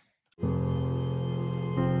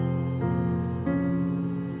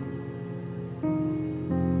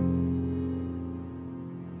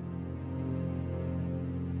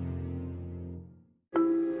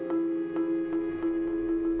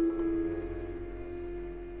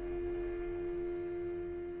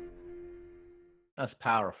 That's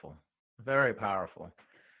powerful. Very powerful.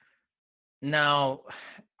 Now,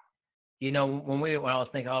 when I was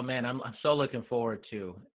thinking, oh man, I'm so looking forward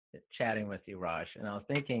to chatting with you, Raj. And I was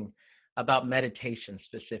thinking about meditation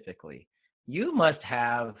specifically. You must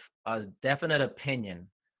have a definite opinion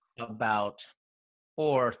about,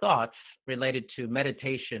 or thoughts related to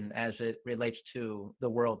meditation as it relates to the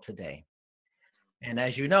world today. And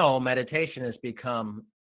as you know, meditation has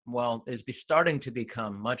starting to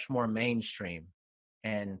become much more mainstream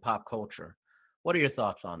in pop culture. What are your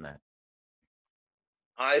thoughts on that?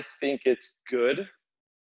 I think it's good,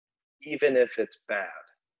 even if it's bad.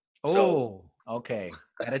 Oh, okay.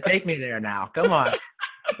 Gotta take me there now. Come on.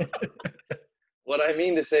 What I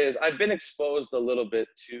mean to say is I've been exposed a little bit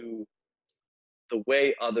to the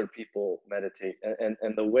way other people meditate,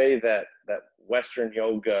 and the way that Western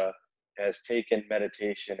yoga has taken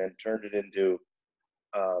meditation and turned it into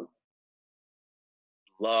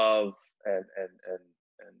love and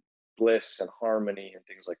bliss and harmony and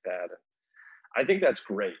things like that. And I think that's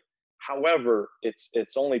great. However,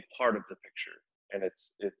 it's only part of the picture, and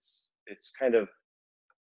it's kind of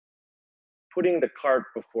putting the cart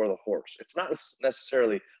before the horse. It's not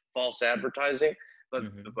necessarily false advertising, but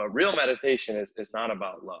real meditation is not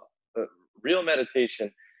about love. But real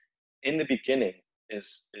meditation in the beginning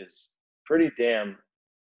is pretty damn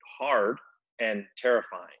hard and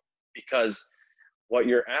terrifying, because what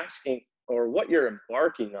you're asking, or what you're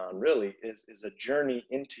embarking on, really is a journey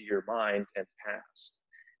into your mind and past.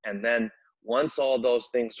 And then once all those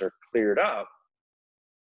things are cleared up,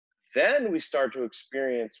 then we start to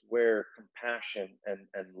experience where compassion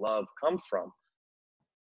and love come from.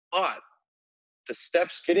 But the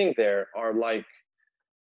steps getting there are like,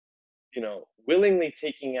 willingly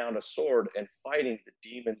taking out a sword and fighting the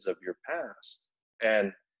demons of your past.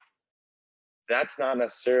 And that's not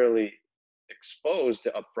necessarily exposed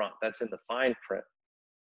up front. That's in the fine print.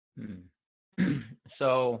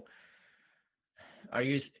 So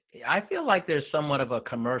I feel like there's somewhat of a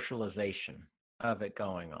commercialization of it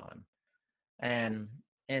going on. And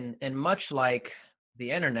much like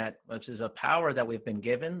the internet, which is a power that we've been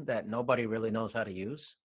given that nobody really knows how to use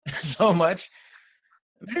so much,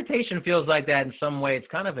 meditation feels like that in some way. It's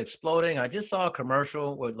kind of exploding. I just saw a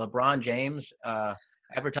commercial with LeBron James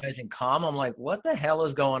advertising Calm. I'm like, what the hell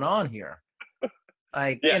is going on here?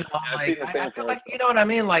 Like, Yeah, I've like seen the I same feel like, commercial. you know what I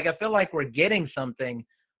mean? Like, I feel like we're getting something,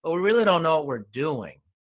 but we really don't know what we're doing.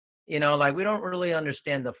 Like we don't really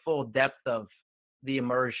understand the full depth of the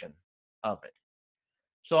immersion of it.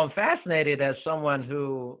 So I'm fascinated as someone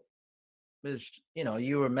who is,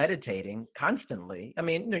 you were meditating constantly. I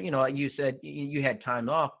mean, you said you had time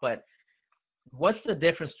off, but what's the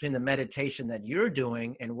difference between the meditation that you're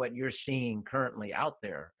doing and what you're seeing currently out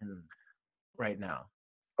there and right now?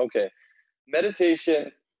 Okay, meditation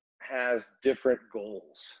has different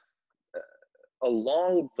goals.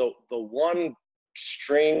 Along the one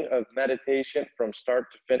string of meditation from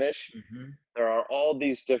start to finish, Hmm. there are all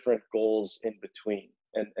these different goals in between.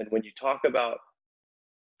 And when you talk about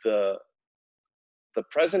the the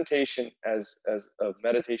presentation as of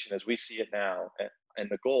meditation as we see it now, and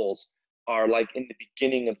the goals are like in the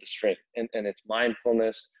beginning of the string, and it's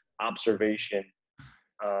mindfulness, observation,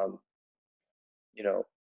 um, you know,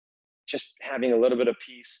 just having a little bit of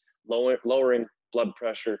peace, lowering blood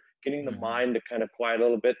pressure, getting the Hmm. mind to kind of quiet a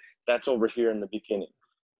little bit. That's over here in the beginning.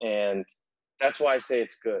 And that's why I say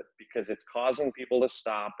it's good, because it's causing people to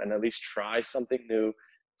stop and at least try something new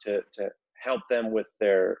to help them with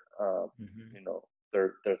their, Hmm. you know,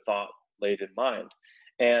 their thought laden mind.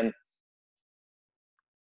 And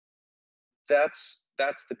that's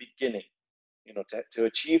the beginning, to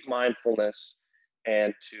achieve mindfulness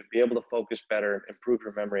and to be able to focus better and improve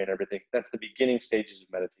your memory and everything. That's the beginning stages of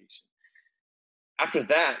meditation. After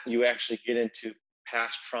that, you actually get into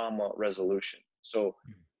past trauma resolution. So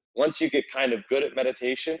once you get kind of good at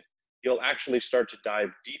meditation, you'll actually start to dive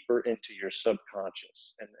deeper into your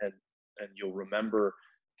subconscious, and you'll remember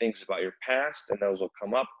things about your past, and those will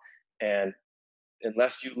come up. And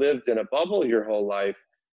unless you lived in a bubble your whole life,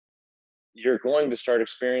 you're going to start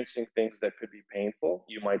experiencing things that could be painful.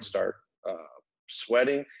 You might start uh,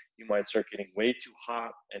 sweating. You might start getting way too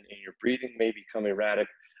hot, and your breathing may become erratic.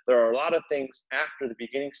 There are a lot of things after the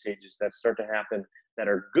beginning stages that start to happen that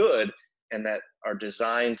are good and that are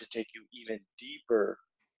designed to take you even deeper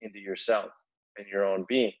into yourself and your own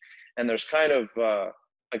being. And there's kind of,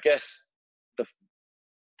 I guess, the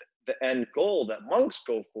the end goal that monks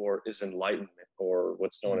go for is enlightenment, or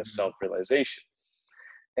what's known as Hmm. self-realization.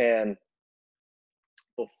 And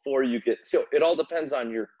before you get, so it all depends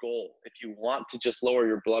on your goal. If you want to just lower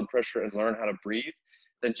your blood pressure and learn how to breathe,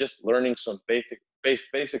 then just learning some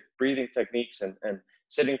basic breathing techniques and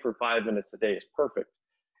sitting for 5 minutes a day is perfect.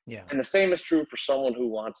 Yeah. And the same is true for someone who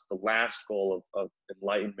wants the last goal of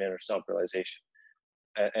enlightenment or self-realization,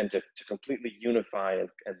 and to completely unify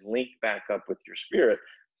and link back up with your spirit.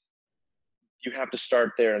 You have to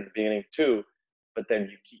start there in the beginning too, but then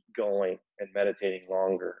you keep going and meditating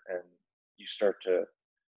longer, and you start to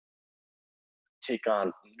take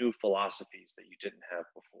on new philosophies that you didn't have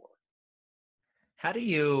before. How do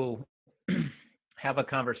you have a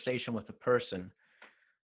conversation with a person,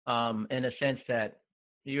 in a sense that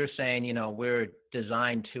you're saying, we're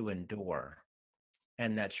designed to endure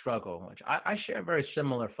and that struggle, which I share a very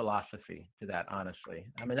similar philosophy to that, honestly.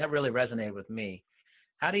 I mean, that really resonated with me.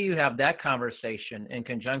 How do you have that conversation in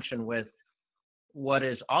conjunction with what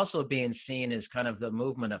is also being seen as kind of the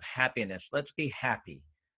movement of happiness? Let's be happy.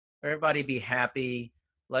 Everybody be happy.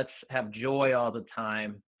 Let's have joy all the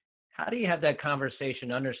time. How do you have that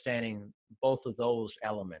conversation understanding both of those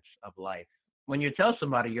elements of life? When you tell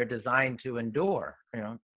somebody you're designed to endure.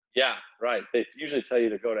 Yeah, right. They usually tell you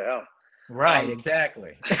to go to hell. Right,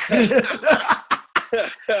 exactly.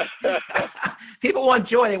 People want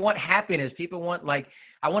joy. They want happiness. People want, like,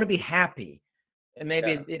 I want to be happy. And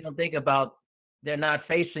maybe Yeah. they don't think about, they're not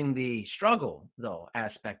facing the struggle though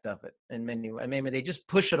aspect of it. And maybe they just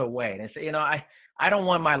push it away. And they say, I don't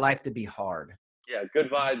want my life to be hard. Yeah, good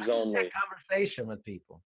How vibes do you have that only. conversation with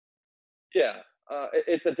people? Yeah,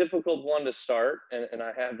 it's a difficult one to start, and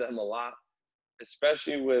I have them a lot,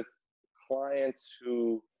 especially with clients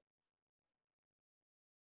who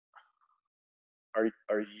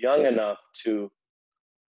are young enough to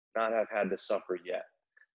not have had to suffer yet.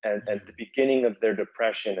 And the beginning of their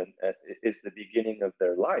depression is the beginning of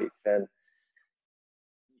their life. And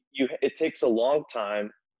it takes a long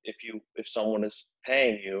time, if someone is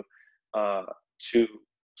paying you, uh, to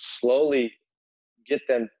slowly get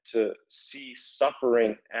them to see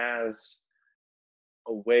suffering as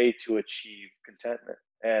a way to achieve contentment.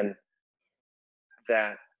 And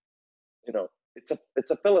that,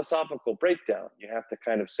 it's a philosophical breakdown. You have to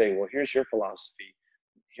kind of say, well, here's your philosophy,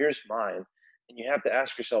 here's mine, and you have to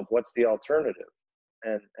ask yourself, what's the alternative?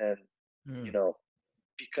 And you Mm. know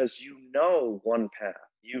because one path,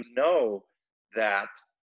 that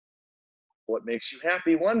what makes you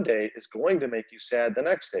happy one day is going to make you sad the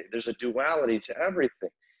next day. There's a duality to everything.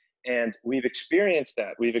 And we've experienced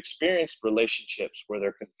that. We've experienced relationships where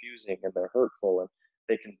they're confusing and they're hurtful and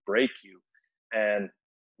they can break you. And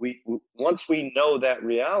once we know that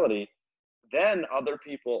reality, then other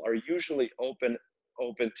people are usually open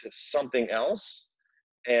to something else,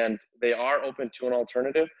 and they are open to an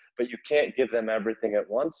alternative, but you can't give them everything at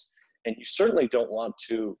once. And you certainly don't want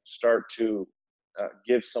to start to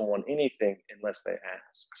give someone anything unless they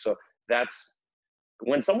ask. So that's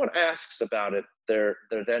when someone asks about it, they're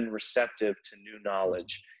then receptive to new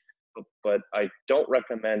knowledge. But I don't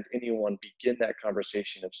recommend anyone begin that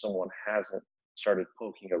conversation if someone hasn't started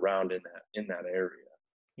poking around in that area.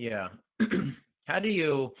 Yeah. How do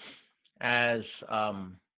you, as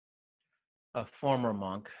a former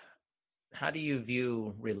monk, how do you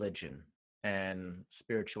view religion and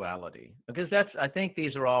spirituality? Because I think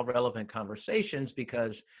these are all relevant conversations,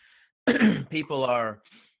 because people are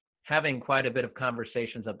having quite a bit of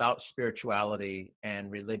conversations about spirituality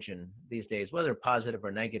and religion these days, whether positive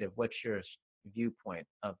or negative. What's your viewpoint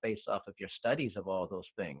based off of your studies of all those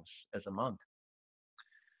things as a monk?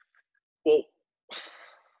 Well,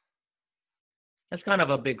 that's kind of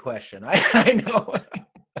a big question. I know.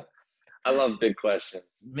 I love big questions.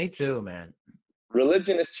 Me too, man.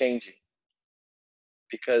 Religion is changing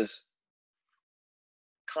because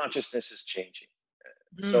consciousness is changing.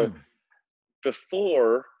 So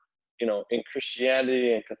before, in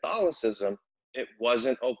Christianity and Catholicism, it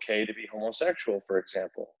wasn't okay to be homosexual, for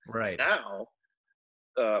example. Right. Now,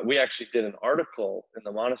 we actually did an article in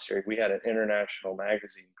the monastery. We had an international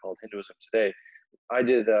magazine called Hinduism Today. I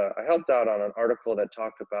helped out on an article that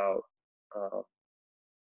talked about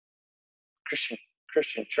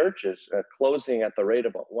Christian churches closing at the rate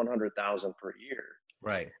of about 100,000 per year.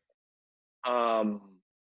 Right.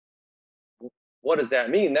 What does that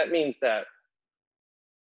mean? That means that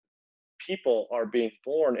people are being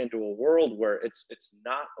born into a world where it's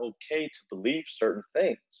not okay to believe certain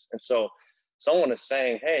things. And so someone is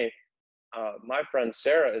saying, hey, my friend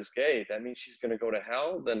Sarah is gay. That means she's going to go to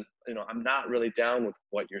hell. Then, I'm not really down with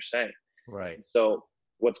what you're saying. Right. So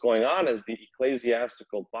what's going on is the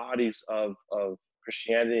ecclesiastical bodies of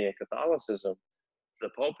Christianity and Catholicism, the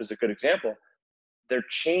Pope is a good example. They're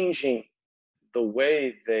changing the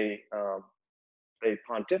way they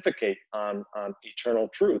pontificate on eternal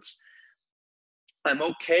truths. I'm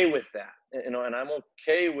okay with that, and I'm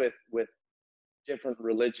okay with different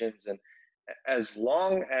religions, and as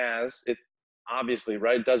long as it obviously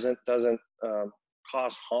doesn't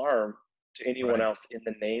cause harm to anyone else in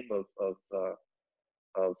the name of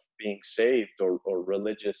being saved or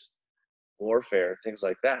religious warfare, things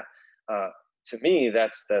like that. To me,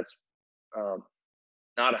 that's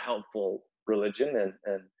not a helpful religion,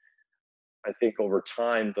 and I think over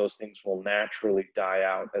time those things will naturally die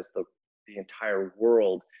out as the entire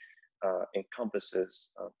world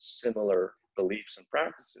encompasses similar beliefs and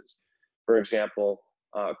practices. For example,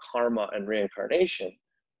 karma and reincarnation.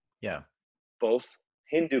 Yeah. Both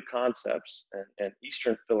Hindu concepts and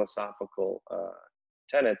Eastern philosophical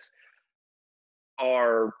tenets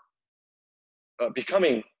are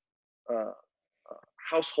becoming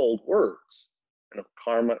household words.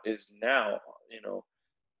 Karma is now,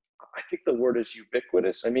 I think the word is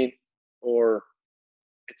ubiquitous. Or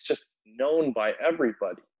it's just known by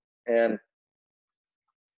everybody. And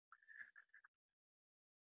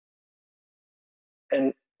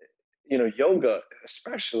yoga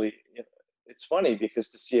especially, it's funny because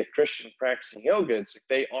to see a Christian practicing yoga, it's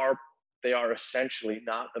like they are essentially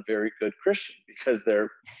not a very good Christian, because they're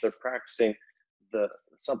practicing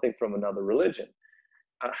something from another religion.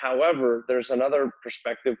 However, there's another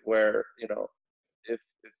perspective where, if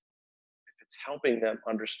it's helping them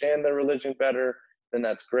understand their religion better, then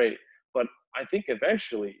that's great. But I think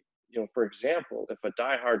eventually, for example, if a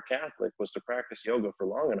diehard Catholic was to practice yoga for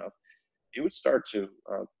long enough, he would start to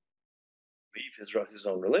leave his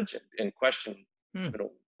own religion and question,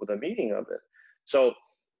 the meaning of it. So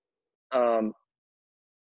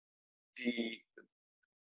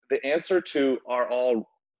the answer to are all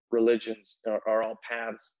religions, are all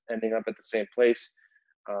paths ending up at the same place?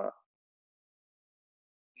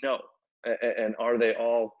 No. And are they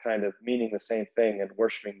all kind of meaning the same thing and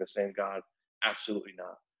worshiping the same God? Absolutely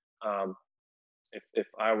not. If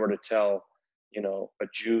I were to tell, a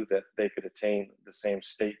Jew that they could attain the same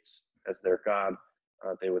states as their God,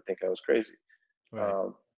 they would think I was crazy.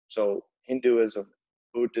 Right. So Hinduism,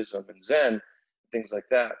 Buddhism, and Zen, things like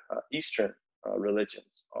that, Eastern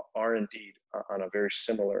religions are indeed on a very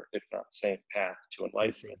similar, if not same, path to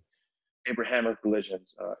enlightenment. Abrahamic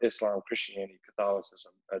religions, Islam, Christianity,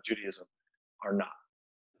 Catholicism, Judaism, are not.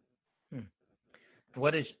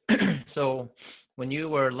 What is so when you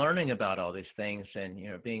were learning about all these things and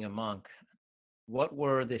being a monk, what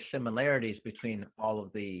were the similarities between all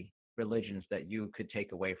of the religions that you could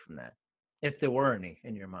take away from that, if there were any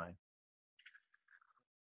in your mind?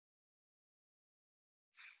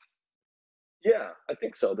 Yeah, I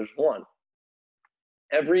think so. There's one.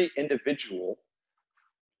 Every individual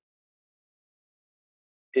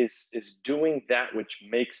is doing that which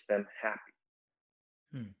makes them happy,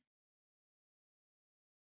 Hmm.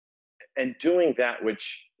 and doing that which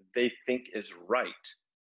they think is right.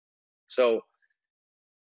 So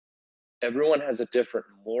everyone has a different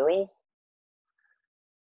moral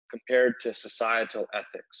compared to societal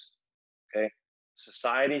ethics. Okay,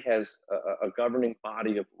 society has a governing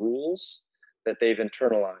body of rules that they've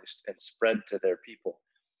internalized and spread to their people,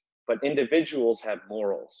 but individuals have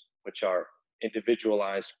morals, which are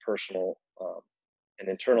individualized, personal, and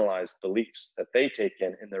internalized beliefs that they take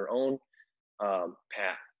in their own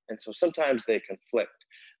path. And so sometimes they conflict.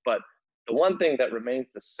 But the one thing that remains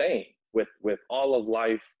the same with all of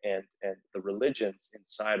life and the religions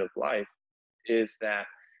inside of life is that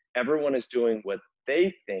everyone is doing what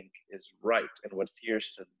they think is right and what adheres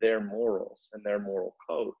to their morals and their moral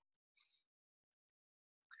code.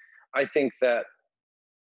 I think that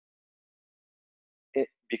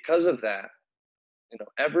because of that,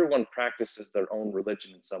 everyone practices their own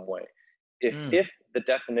religion in some way. if Mm. if the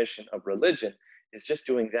definition of religion is just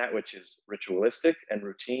doing that which is ritualistic and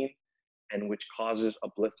routine and which causes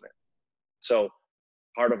upliftment. So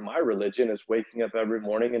part of my religion is waking up every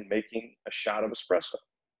morning and making a shot of espresso.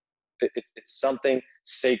 It's something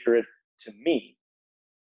sacred to me.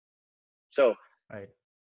 So Right.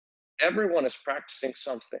 everyone is practicing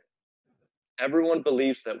something. Everyone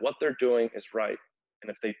believes that what they're doing is right. And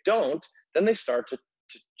if they don't, then they start to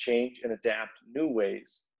change and adapt new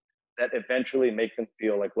ways that eventually make them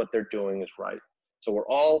feel like what they're doing is right. So we're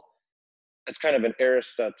all, it's kind of an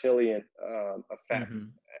Aristotelian effect. Mm-hmm.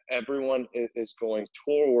 Everyone is going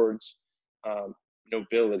towards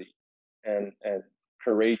nobility and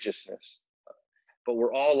courageousness, but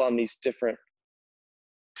we're all on these different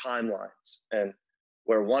timelines, and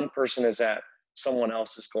where one person is at, someone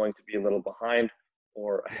else is going to be a little behind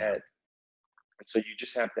or Yeah. ahead. And so you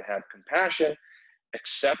just have to have compassion,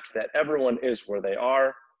 accept that everyone is where they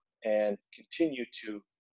are, and continue to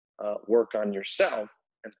work on yourself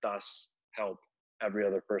and thus help every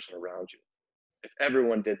other person around you. If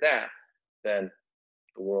everyone did that, then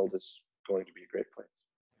the world is going to be a great place.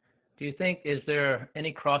 Do you think, is there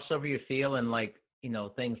any crossover you feel in, like,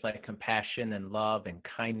 things like compassion and love and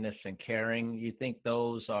kindness and caring? You think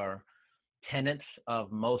those are tenets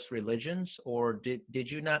of most religions, or did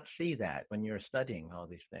you not see that when you were studying all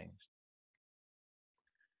these things?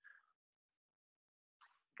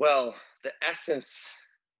 Well, the essence,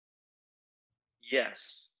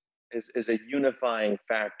 yes, is a unifying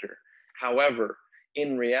factor. However,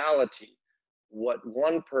 in reality, what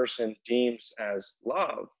one person deems as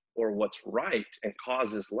love or what's right and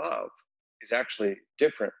causes love is actually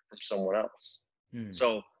different from someone else. Hmm.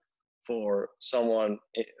 So, for someone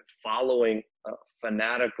following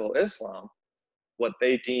fanatical Islam, what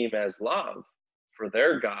they deem as love for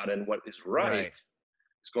their God and what is right Right.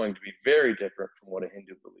 is going to be very different from what a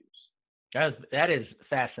Hindu believes. That is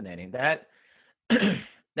fascinating. That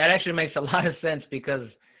that actually makes a lot of sense, because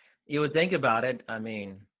you would think about it. I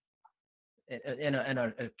mean, in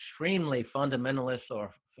an extremely fundamentalist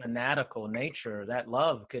or fanatical nature, that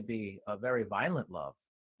love could be a very violent love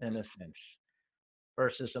in a sense,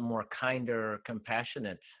 versus a more kinder,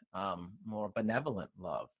 compassionate, more benevolent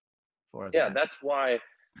love for Yeah, that. that's why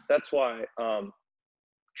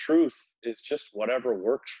truth is just whatever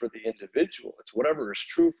works for the individual. It's whatever is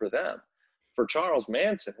true for them. For Charles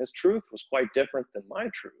Manson, his truth was quite different than my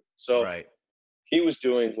truth. So Right. he was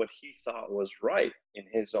doing what he thought was right in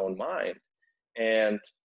his own mind. And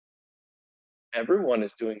everyone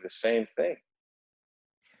is doing the same thing.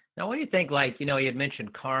 Now, what do you think? Like, you had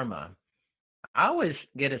mentioned karma. I always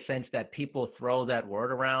get a sense that people throw that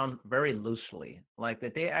word around very loosely, like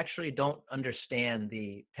that they actually don't understand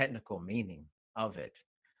the technical meaning of it.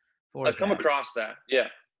 For I've come example, across that. Yeah.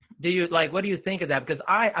 what do you think of that? Because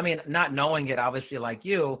I mean, not knowing it, obviously, like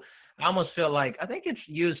you, I almost feel like I think it's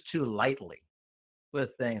used too lightly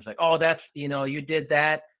with things like, oh, that's, you did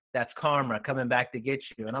that, that's karma coming back to get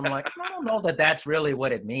you. And I'm like, I don't know that that's really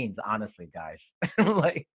what it means, honestly, guys.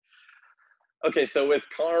 Like, Okay, so with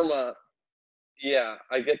karma, yeah,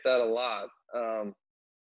 I get that a lot.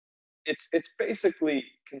 It's basically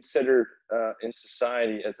considered in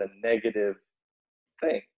society as a negative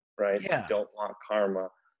thing, right? You yeah, don't want karma.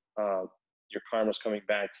 Uh, your karma's coming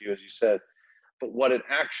back to you, as you said. But what it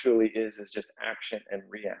actually is just action and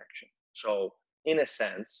reaction. So in a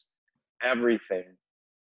sense, everything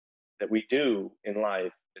that we do in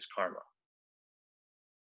life is karma.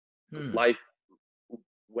 Life,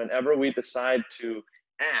 whenever we decide to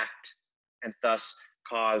act and thus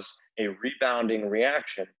cause a rebounding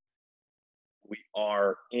reaction, we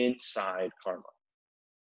are inside karma.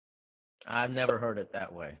 I've never heard it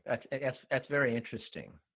that way. That's very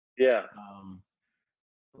interesting. Yeah.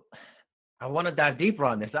 I want to dive deeper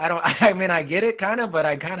on this. I mean, I get it kind of, but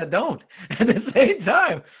I kind of don't at the same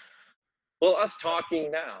time. Well, us talking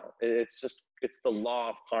now, it's the law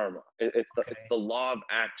of karma. It's the law of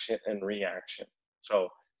action and reaction. So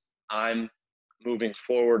I'm moving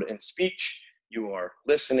forward in speech, you are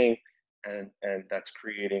listening, and that's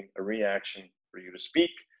creating a reaction for you to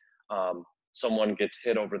speak. Someone gets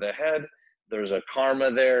hit over the head, there's a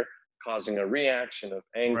karma there causing a reaction of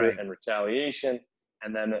anger and retaliation,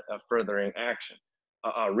 and then a furthering action,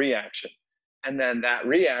 a reaction. And then that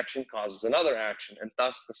reaction causes another action, and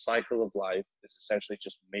thus the cycle of life is essentially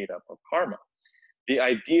just made up of karma. The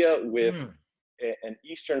idea with an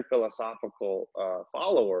Eastern philosophical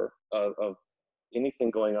follower of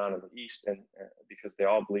anything going on in the East, and because they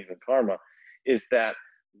all believe in karma, is that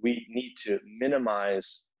we need to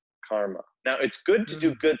minimize karma. Now, it's good to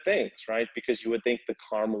do good things, right? Because you would think the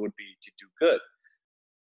karma would be to do good.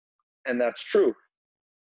 And that's true.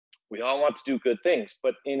 We all want to do good things,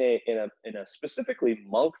 but in a specifically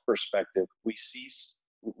monk perspective, we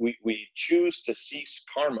choose to cease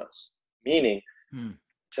karmas, meaning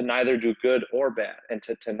to neither do good or bad, and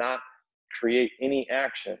to not create any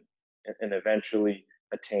action, and eventually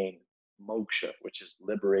attain moksha, which is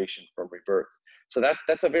liberation from rebirth. So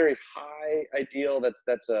that's a very high ideal.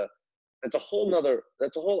 That's a whole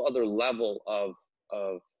other level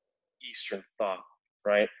of Eastern thought,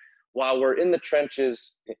 right? While we're in the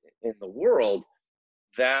trenches in the world,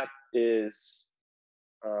 that is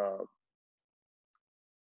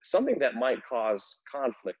something that might cause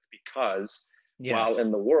conflict, because while in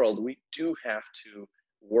the world, we do have to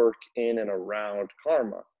work in and around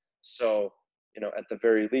karma. So, at the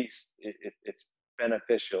very least, it's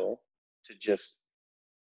beneficial to just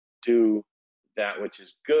do that which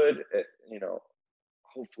is good.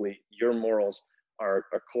 Hopefully your morals are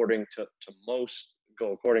according to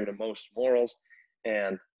most morals,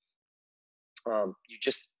 and you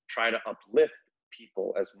just try to uplift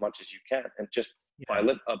people as much as you can, and just by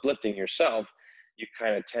uplifting yourself, you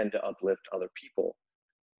kind of tend to uplift other people.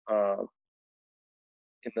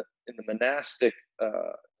 In the monastic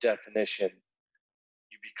definition,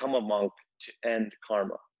 you become a monk to end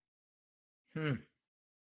karma.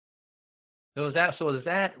 So is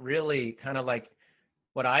that really kind of like,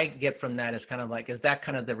 what I get from that is kind of like, is that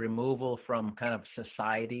kind of the removal from kind of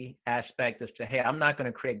society aspect as to, hey, I'm not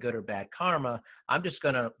going to create good or bad karma. I'm just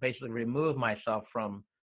going to basically remove myself from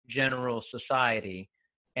general society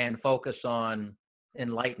and focus on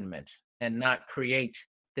enlightenment and not create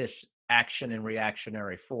this action and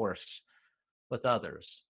reactionary force with others.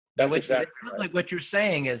 That's exactly right. Like what you're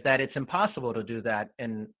saying is that it's impossible to do that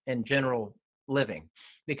in general living,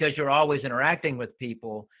 because you're always interacting with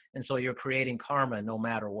people, and so you're creating karma no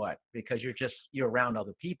matter what, because you're around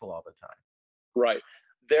other people all the time. Right.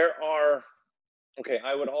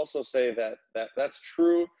 I would also say that's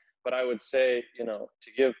true, but I would say,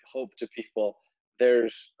 to give hope to people,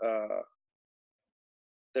 there's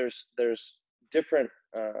different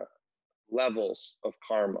levels of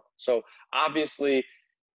karma. So obviously,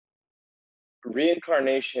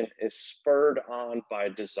 reincarnation is spurred on by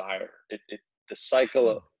desire. The cycle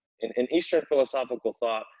of, in Eastern philosophical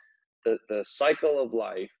thought, the cycle of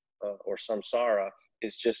life, or samsara,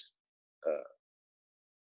 is just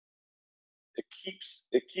it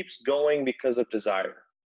keeps going because of desire,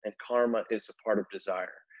 and karma is a part of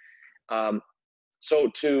desire. So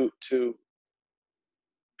to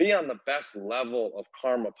be on the best level of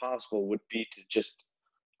karma possible would be to just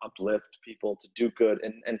uplift people, to do good,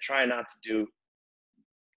 and try not to do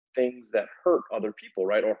things that hurt other people,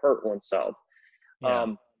 right? Or hurt oneself.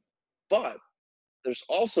 But there's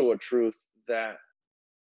also a truth that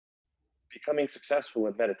becoming successful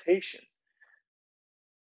in meditation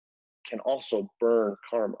can also burn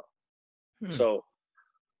karma. So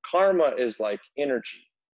karma is like energy,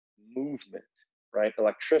 movement, right?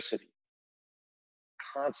 Electricity,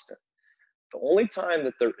 constant. The only time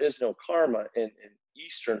that there is no karma in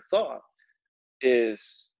Eastern thought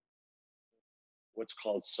is what's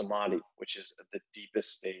called samadhi, which is the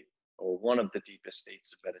deepest state, or one of the deepest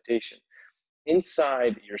states of meditation.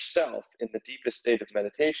 Inside yourself, in the deepest state of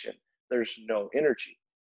meditation, there's no energy,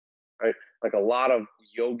 right? Like a lot of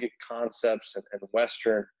yogic concepts and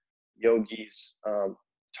Western yogis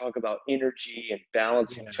talk about energy and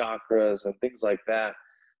balancing Yeah. chakras and things like that,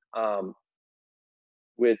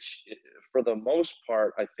 which for the most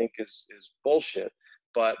part I think is bullshit.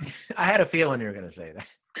 But I had a feeling you were going to say that.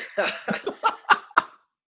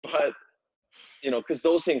 but because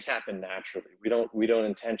those things happen naturally. We don't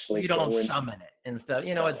intentionally You don't go in. summon it and stuff.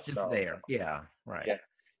 You know, No, it's just no, there. Yeah, right. yeah.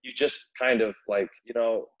 You just kind of like,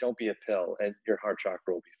 don't be a pill, and your heart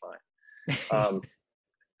chakra will be fine.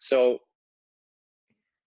 So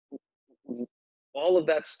all of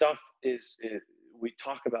that stuff we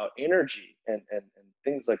talk about energy and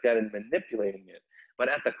things like that and manipulating it. But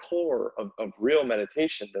at the core of real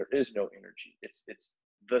meditation, there is no energy. It's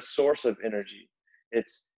the source of energy.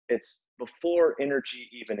 It's before energy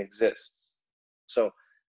even exists. So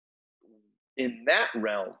in that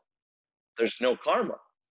realm, there's no karma.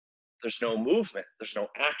 There's no movement. There's no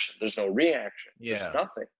action. There's no reaction. There's Yeah.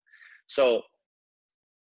 nothing. So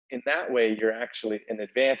in that way, you're actually an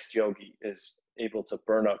advanced yogi is able to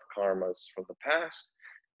burn up karmas from the past.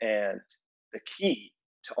 And the key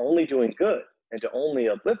to only doing good and to only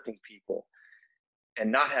uplifting people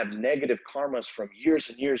and not have negative karmas from years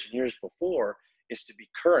and years and years before is to be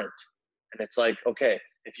current. And it's like, okay,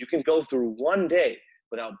 if you can go through one day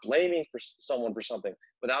without blaming for someone for something,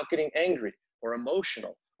 without getting angry or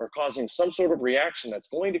emotional or causing some sort of reaction that's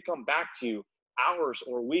going to come back to you hours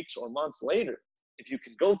or weeks or months later, if you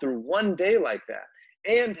can go through one day like that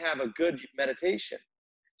and have a good meditation,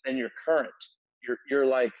 then you're current. You're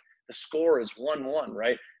like, the score is 1-1,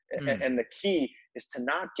 right? And the key is to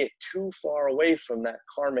not get too far away from that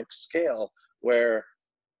karmic scale where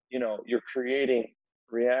you're creating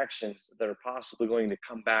reactions that are possibly going to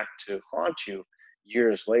come back to haunt you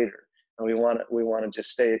years later. And we want to just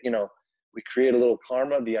stay, we create a little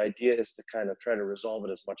karma. The idea is to kind of try to resolve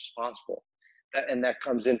it as much as possible. That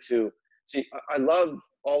comes into, see, I love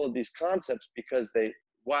all of these concepts because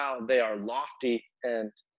while they are lofty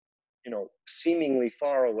and seemingly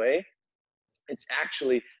far away, it's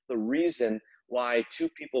actually the reason why two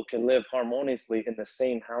people can live harmoniously in the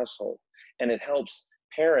same household. And it helps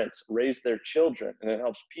parents raise their children, and it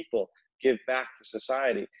helps people give back to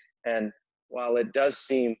society. And while it does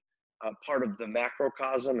seem part of the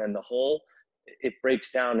macrocosm and the whole, it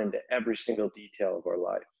breaks down into every single detail of our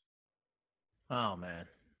life. Oh, man.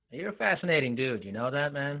 You're a fascinating dude. You know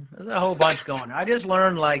that, man? There's a whole bunch going on. I just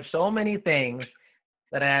learned like so many things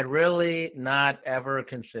that I had really not ever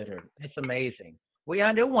considered. It's amazing.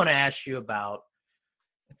 I do want to ask you about,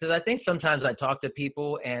 because I think sometimes I talk to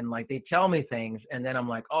people and like they tell me things and then I'm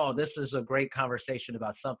like, oh, this is a great conversation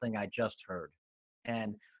about something I just heard,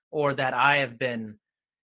 or that I have been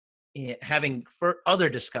having for other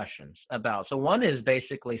discussions about. So one is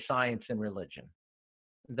basically science and religion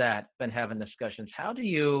that been having discussions. How do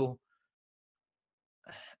you,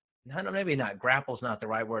 maybe not, grapple's not the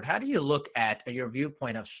right word. How do you look at your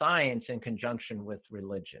viewpoint of science in conjunction with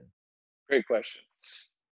religion? Great question.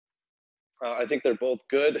 I think they're both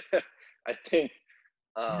good. I think.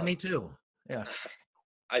 Yeah, me too. Yeah.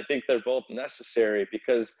 I think they're both necessary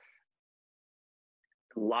because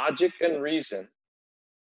logic and reason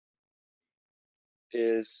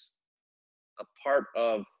is a part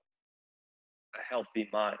of a healthy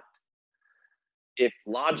mind. If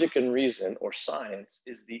logic and reason or science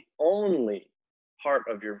is the only part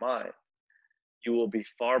of your mind, you will be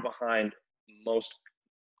far behind most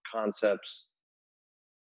concepts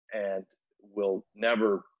and will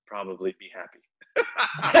never probably be happy.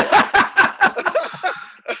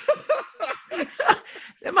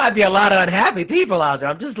 There might be a lot of unhappy people out there.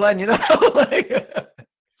 I'm just letting you know.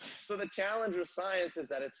 So the challenge with science is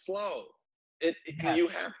that it's slow. You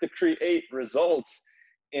have to create results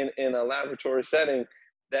in a laboratory setting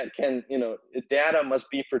that can, data must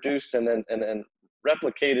be produced and then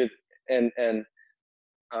replicated, and it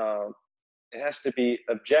has to be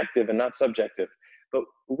objective and not subjective. But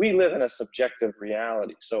we live in a subjective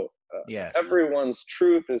reality. So everyone's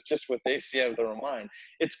truth is just what they see out of their own mind.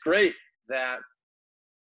 It's great that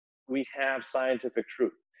we have scientific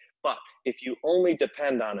truth. But if you only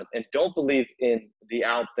depend on it and don't believe in the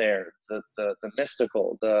out there, the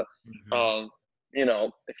mystical, if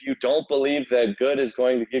you don't believe that good is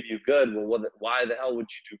going to give you good, well, why the hell would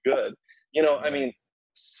you do good? I mean,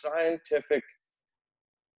 scientific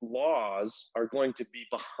laws are going to be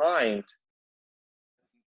behind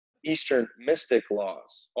Eastern mystic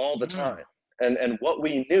laws all the time. And what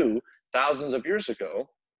we knew thousands of years ago,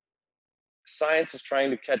 science is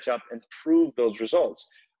trying to catch up and prove those results.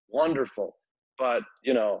 Wonderful. But,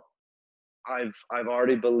 I've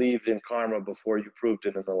already believed in karma before you proved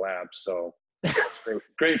it in the lab. So it's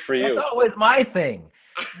great for you. That's always my thing.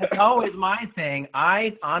 That's always my thing.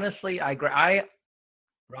 I honestly,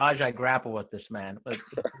 Raj, I grapple with this, man.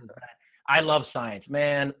 I love science,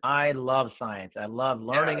 man. I love science. I love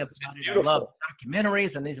learning Yes, about it's it. I love beautiful.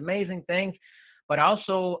 documentaries and these amazing things. But I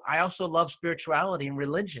also love spirituality and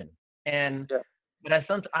religion. And Yeah. but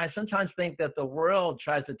I sometimes think that the world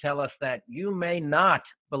tries to tell us that you may not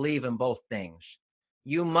believe in both things.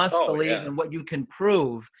 You must Oh believe yeah. in what you can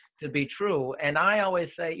prove to be true. And I always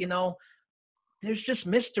say, there's just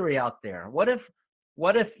mystery out there. What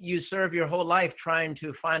if you serve your whole life trying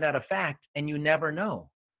to find out a fact and you never know?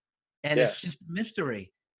 And Yeah. it's just a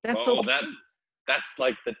mystery. That's Oh, okay. that's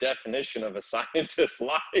like the definition of a scientist's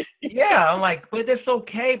life. Yeah, I'm like, but it's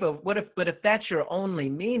okay. But if that's your only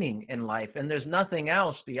meaning in life and there's nothing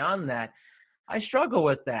else beyond that, I struggle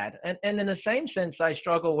with that. And in the same sense, I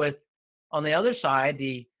struggle with, on the other side,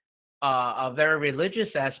 the a very religious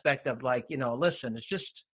aspect of, like, listen, it's just,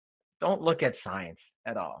 don't look at science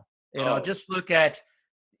at all. Oh, Just look at,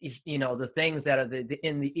 the things that are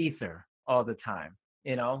in the ether all the time.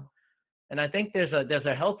 You know, and I think there's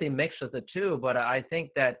a healthy mix of the two. But I think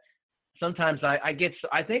that sometimes I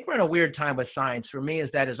think we're in a weird time with science. For me,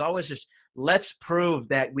 is always just, let's prove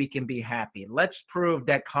that we can be happy. Let's prove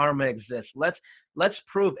that karma exists. Let's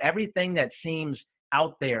prove everything that seems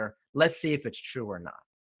out there. Let's see if it's true or not.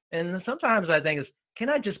 And sometimes I think is, can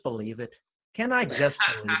I just believe it? Can I just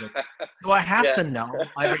believe it? Do I have yeah. to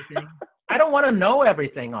know everything? I don't want to know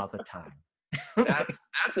everything all the time.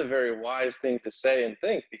 That's a very wise thing to say and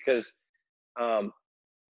think, because um,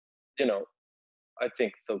 you know, I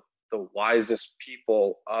think the wisest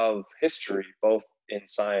people of history, both in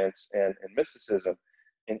science and in mysticism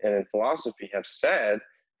and in philosophy, have said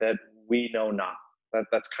that we know not.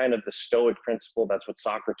 That's kind of the Stoic principle. That's what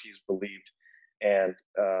Socrates believed, and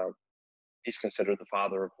he's considered the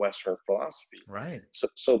father of Western philosophy. Right.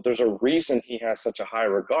 So there's a reason he has such a high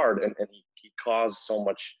regard, and he caused so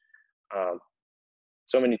much, um,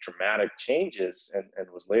 so many dramatic changes, and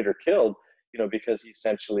was later killed, because he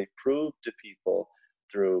essentially proved to people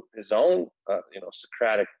through his own,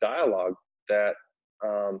 Socratic dialogue that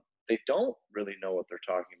they don't really know what they're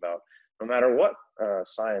talking about, no matter what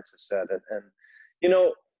science has said. And you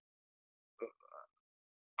know,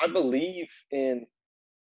 I believe in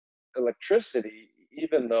electricity,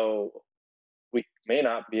 even though we may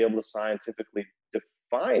not be able to scientifically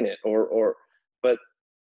define it, or but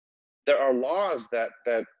there are laws that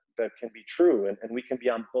can be true, and we can be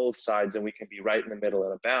on both sides, and we can be right in the middle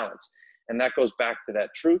in a balance. And that goes back to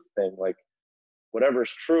that truth thing, like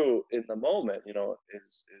whatever's true in the moment,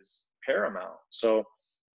 is paramount. So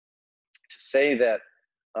to say that,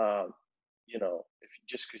 if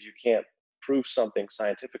just because you can't prove something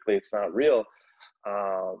scientifically, it's not real.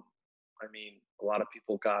 I mean, a lot of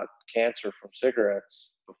people got cancer from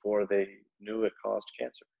cigarettes before they knew it caused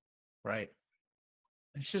cancer. Right.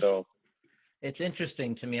 It's just, So it's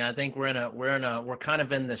interesting to me. I think we're kind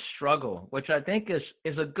of in this struggle, which I think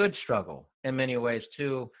is a good struggle in many ways,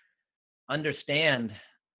 to understand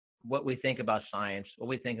what we think about science, what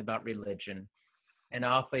we think about religion. And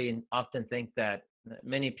I often think that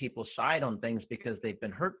many people side on things because they've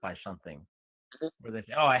been hurt by something, where they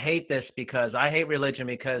say, "Oh, I hate this because I hate religion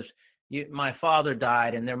because my father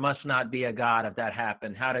died, and there must not be a God if that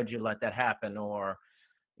happened. How did you let that happen?" Or,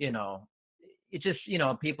 you know, it just,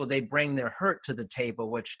 people, they bring their hurt to the table,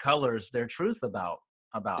 which colors their truth about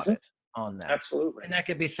mhm, it on them. absolutely. And that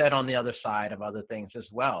could be said on the other side of other things as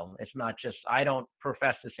well. It's not just, I don't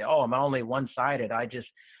profess to say, "Oh, I'm only one-sided." I just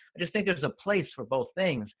think there's a place for both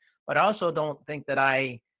things, but I also don't think that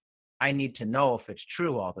I need to know if it's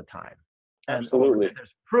true all the time, or that Absolutely.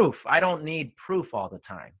 there's proof. I don't need proof all the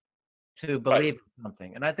time to Right. believe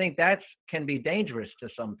something. And I think that can be dangerous to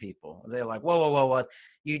some people. They're like, whoa, whoa, whoa, what?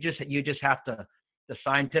 You just have to, the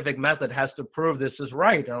scientific method has to prove this is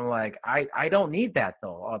right. And I'm like, I don't need that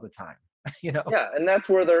though all the time. you know? Yeah, and that's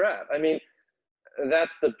where they're at. I mean,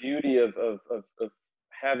 that's the beauty of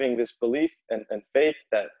having this belief and faith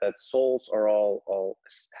that souls are all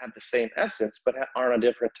have the same essence, but are on a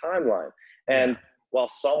different timeline. Yeah. And while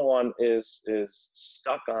someone is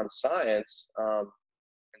stuck on science,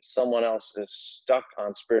 and someone else is stuck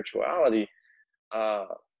on spirituality, uh,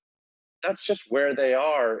 that's just where they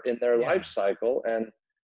are in their life Yeah. cycle. And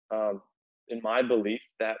um, in my belief,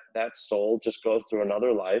 that soul just goes through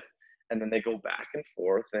another life, and then they go back and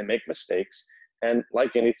forth, and they make mistakes. And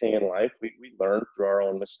like anything in life, we learn through our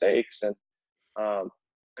own mistakes. And um,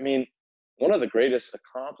 I mean, one of the greatest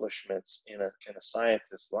accomplishments in a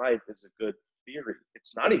scientist's life is a good theory.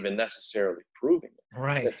 It's not even necessarily proving it.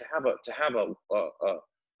 Right. To have a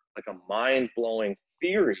like a mind blowing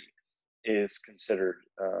theory is considered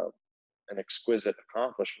an exquisite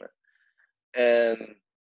accomplishment. And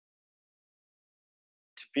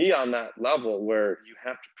to be on that level where you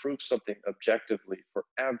have to prove something objectively for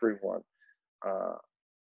everyone,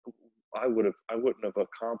 I wouldn't have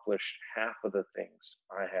accomplished half of the things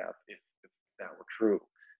I have if that were true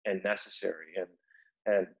and necessary.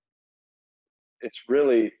 And it's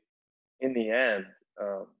really, in the end,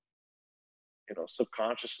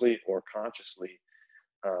 subconsciously or consciously,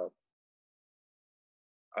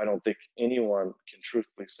 I don't think anyone can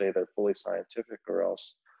truthfully say they're fully scientific, or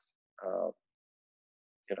else, I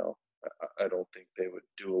don't think they would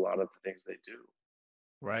do a lot of the things they do.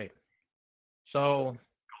 Right. So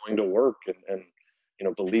going to work and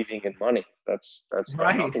believing in money, that's right.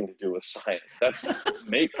 got nothing to do with science. That's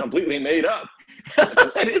completely made up.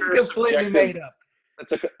 It's completely made up.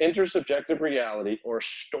 It's an intersubjective reality or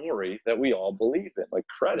story that we all believe in, like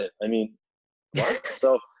credit. I mean, what?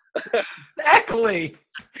 So exactly.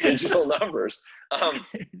 Digital numbers.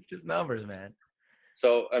 It's just numbers, man.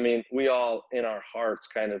 So, I mean, we all in our hearts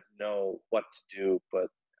kind of know what to do, but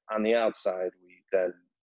on the outside, we then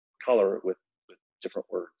color it with different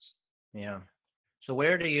words. Yeah. So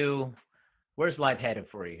where's life headed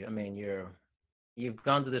for you? I mean, you've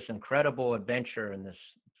gone through this incredible adventure in this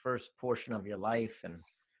first portion of your life, and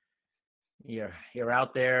you're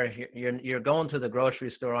out there. You're going to the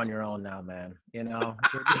grocery store on your own now, man. You're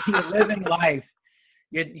living life.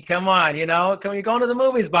 Come on, you're going to the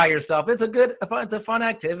movies by yourself. It's a fun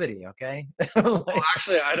activity. Okay. Well,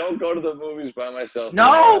 actually, I don't go to the movies by myself.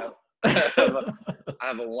 No. I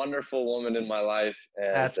have a wonderful woman in my life,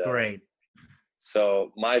 and that's great.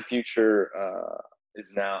 So my future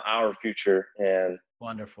is now our future, and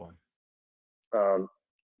wonderful.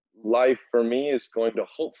 Life for me is going to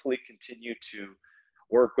hopefully continue to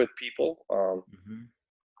work with people.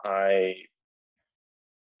 I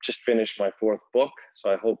just finished my 4th book, so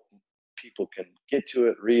I hope people can get to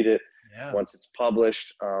it, read it once it's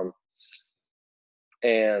published. I've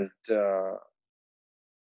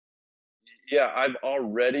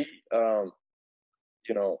already,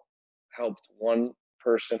 helped one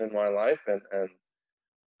person in my life, and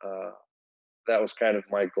that was kind of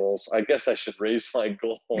my goals. I guess I should raise my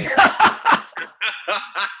goals.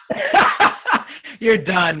 You're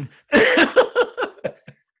done.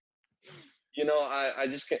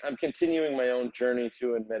 I'm continuing my own journey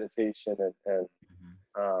too in meditation, and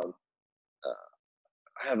I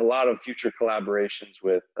have a lot of future collaborations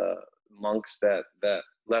with monks that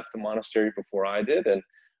left the monastery before I did, and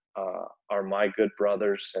are my good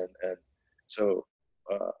brothers, and so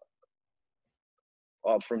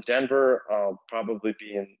from Denver, I'll probably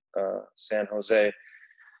be in San Jose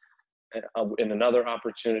in another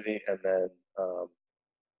opportunity, and then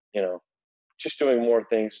just doing more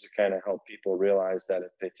things to kind of help people realize that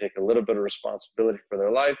if they take a little bit of responsibility for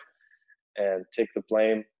their life and take the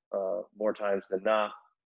blame more times than not,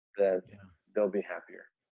 then they'll be happier.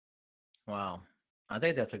 Wow. I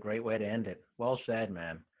think that's a great way to end it. Well said,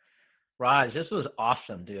 man. Raj, this was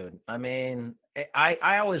awesome, dude. I mean,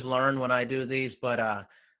 I always learn when I do these, but I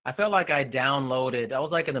felt like I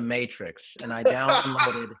was like in the Matrix, and I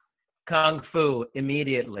downloaded Kung Fu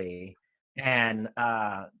immediately. And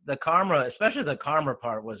the karma, especially the karma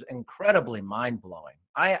part, was incredibly mind-blowing.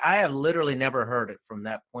 I have literally never heard it from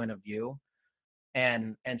that point of view,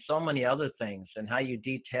 and so many other things, and how you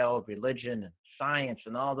detail religion and science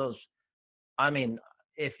and all those. I mean,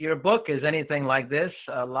 if your book is anything like this,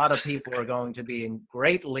 a lot of people are going to be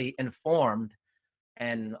greatly informed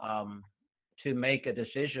and to make a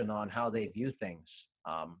decision on how they view things.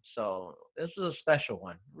 So this is a special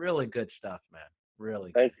one. Really good stuff, man.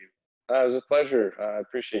 Really. Thank you. It was a pleasure. I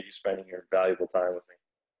appreciate you spending your valuable time with me.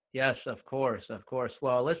 Yes, of course, of course.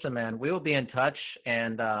 Well, listen, man, we will be in touch,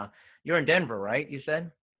 and you're in Denver, right? You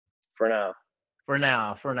said? For now. For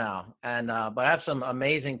now. And but I have some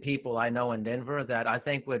amazing people I know in Denver that I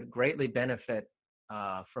think would greatly benefit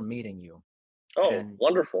from meeting you. Oh,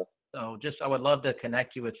 wonderful. So I would love to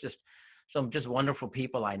connect you with some wonderful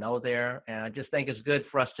people I know there. And I just think it's good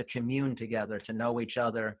for us to commune together, to know each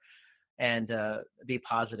other, and be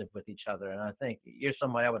positive with each other. And I think you're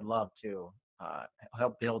somebody I would love to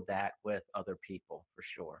help build that with other people, for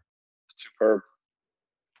sure. Superb.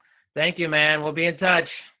 Thank you, man. We'll be in touch.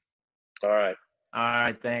 All right. All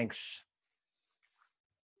right, thanks.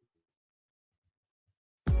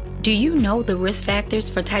 Do you know the risk factors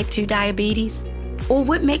for type 2 diabetes? Or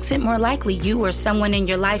what makes it more likely you or someone in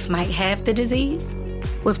your life might have the disease?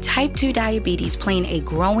 With type 2 diabetes playing a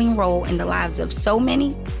growing role in the lives of so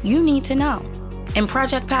many, you need to know. And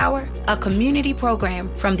Project Power, a community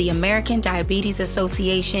program from the American Diabetes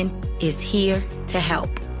Association, is here to help.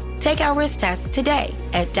 Take our risk test today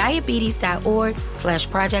at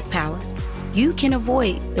diabetes.org/projectpower. You can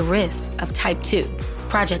avoid the risks of type 2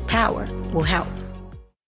 Project Power will help.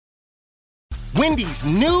 Wendy's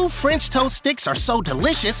new French toast sticks are so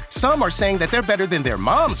delicious, some are saying that they're better than their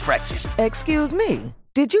mom's breakfast. Excuse me.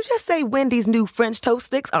 Did you just say Wendy's new French toast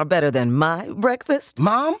sticks are better than my breakfast?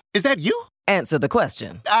 Mom, is that you? Answer the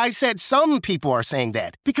question. I said some people are saying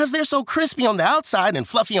that because they're so crispy on the outside and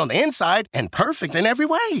fluffy on the inside and perfect in every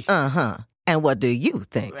way. Uh-huh. And what do you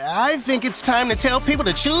think? I think it's time to tell people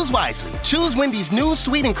to choose wisely. Choose Wendy's new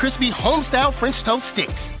sweet and crispy home-style French toast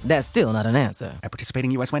sticks. That's still not an answer. At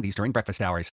participating U.S. Wendy's during breakfast hours.